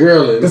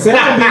girling.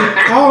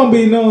 I don't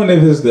be knowing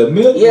if it's the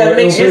milk or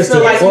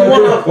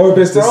if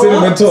it's the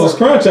cinnamon toast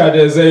crunch I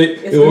just ate.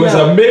 It was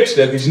a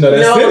mixture because you know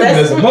that cinnamon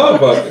is a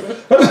motherfucker.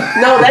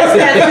 No, that's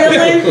that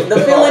feeling. The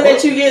feeling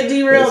that you get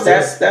derailed.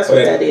 That's what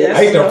that is.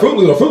 I ate the Fruit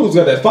Loops. The Fruit Loops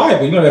got that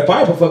fiber. You know that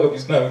fiber fuck up your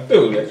stomach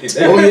too.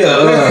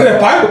 That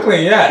fiber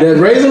clean, yeah. That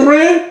Raisin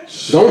Bran,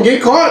 don't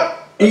get caught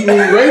eating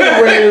Raisin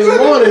Bran in the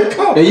morning,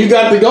 and you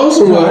got to go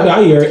somewhere.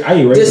 I eat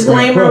Raisin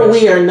Disclaimer: Bran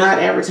we are not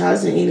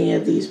advertising any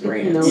of these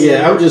brands. No,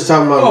 yeah, I'm just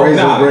talking about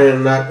Raisin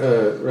Bran, not.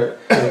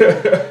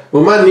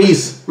 Well, my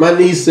niece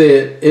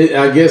said,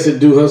 I guess it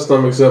do her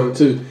stomach something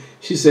too.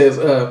 She says,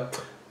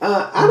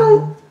 I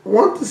don't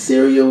want the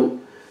cereal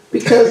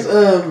because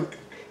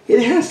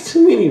it has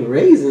too many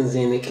raisins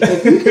in it.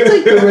 If you can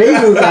take the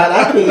raisins out,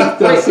 I can eat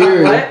the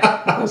cereal.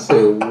 I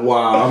said,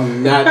 wow,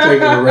 I'm not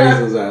taking the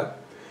raisins out.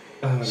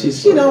 She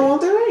don't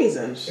want the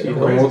raisins. She don't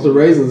want the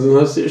raisins in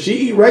her cereal.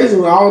 She eat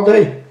raisins all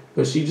day,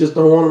 but she just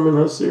don't want them in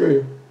her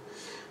cereal.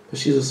 But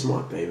she's a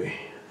smart baby.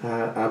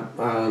 I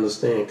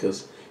understand,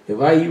 because if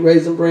I eat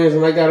Raisin Brans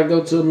and I gotta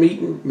go to a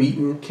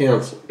meeting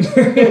canceled.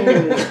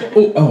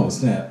 Oh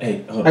snap!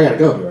 Hey, hold on. I gotta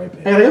go. Be right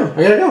back. I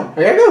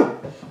gotta go.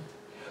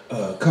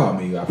 Call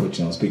me. I put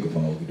you on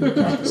speakerphone. We can do a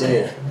conference.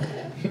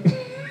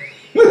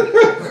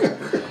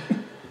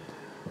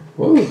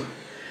 Whoa.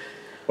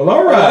 Well,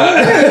 all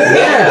right.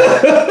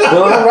 Yeah.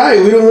 Well, all right.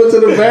 We done went to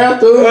the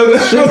bathroom,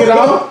 shook it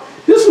off.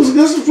 This was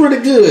pretty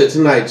good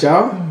tonight,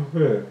 y'all.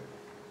 Yeah.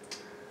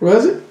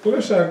 Was it? What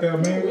a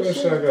shotgun, man. What a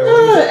shotgun.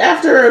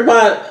 After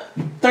about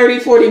 30,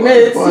 40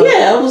 minutes,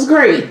 yeah, it was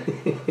great.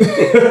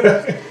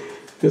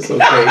 It's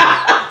okay.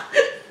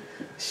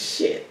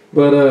 Shit.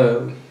 But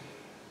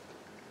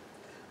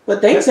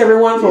thanks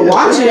everyone for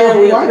watching.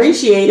 We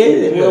appreciate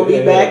it. And we'll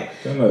be back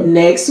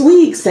next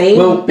week.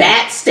 Same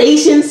bat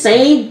station,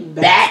 same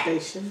bat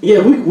station. Yeah,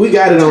 we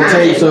got it on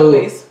tape, so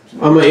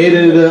I'm gonna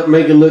edit it up,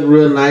 make it look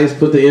real nice,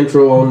 put the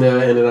intro on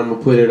there, and then I'm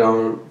gonna put it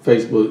on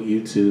Facebook,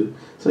 YouTube.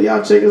 So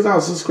y'all check us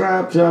out.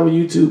 Subscribe to our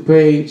YouTube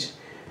page,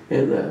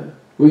 and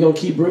we're gonna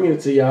keep bringing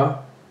it to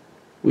y'all.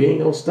 We ain't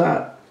gonna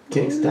stop.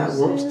 Can't stop,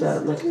 won't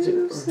stop.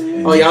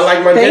 Oh, y'all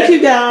like my Thank you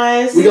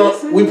guys. We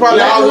probably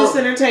Let Loose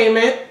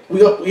Entertainment.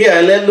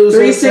 Let Loose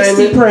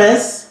 360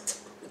 Press.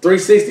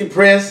 360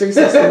 Press.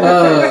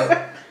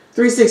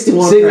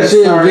 361 Signature Press.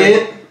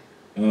 event.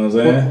 You know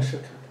what I'm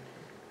saying?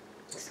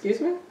 Excuse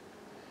me?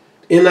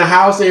 In the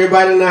house,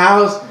 everybody in the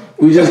house.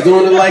 We just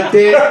doing it like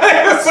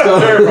that. So,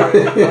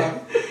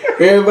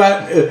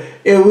 everybody,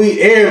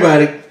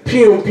 everybody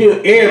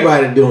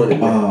doing it.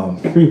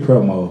 Free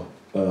promo.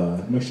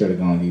 Make sure to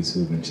go on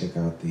YouTube and check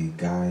out the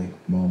Guy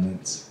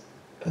Moments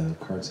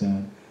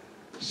cartoon.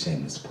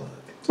 Shameless plug.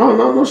 Oh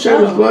no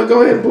shameless plug.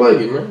 Go ahead and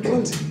plug it, man.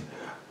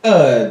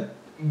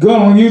 Go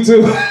on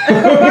YouTube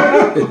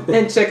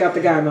and check out the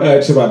Guy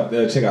Moments.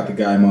 Check out the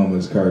Guy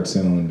Moments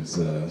cartoon.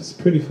 It's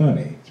pretty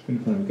funny. We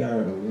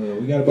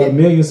got about 1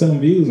 million some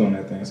views on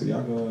that thing. So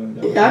y'all go.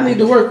 I need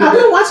to work with I've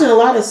been watching a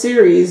lot of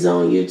series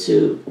on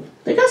YouTube.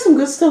 They got some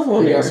good stuff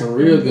on there. Got some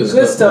real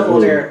good stuff on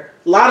there.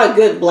 A lot of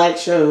good black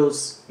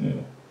shows. Yeah.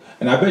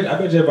 And I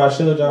bet you if I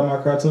showed y'all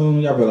my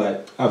cartoon, y'all be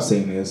like, I've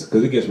seen this,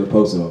 because it gets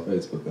reposted on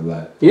Facebook a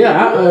lot.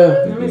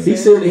 Yeah, he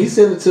sent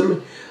it to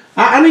me.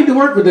 I need to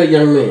work with that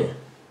young man.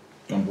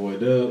 I'm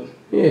boyed up.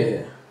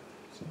 Yeah.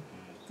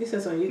 He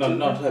says on YouTube.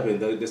 No, type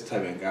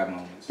in Guy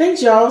Moments.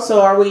 Thanks, y'all.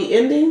 So are we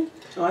ending?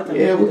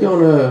 We're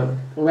gonna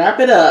wrap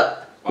it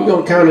up. We're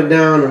gonna count it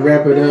down and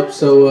wrap it up.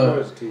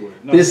 So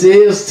this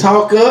is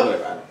Talk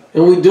Up,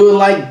 and we do it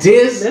like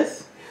this.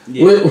 This?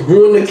 When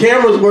the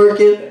camera's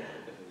working.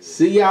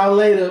 See y'all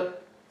later.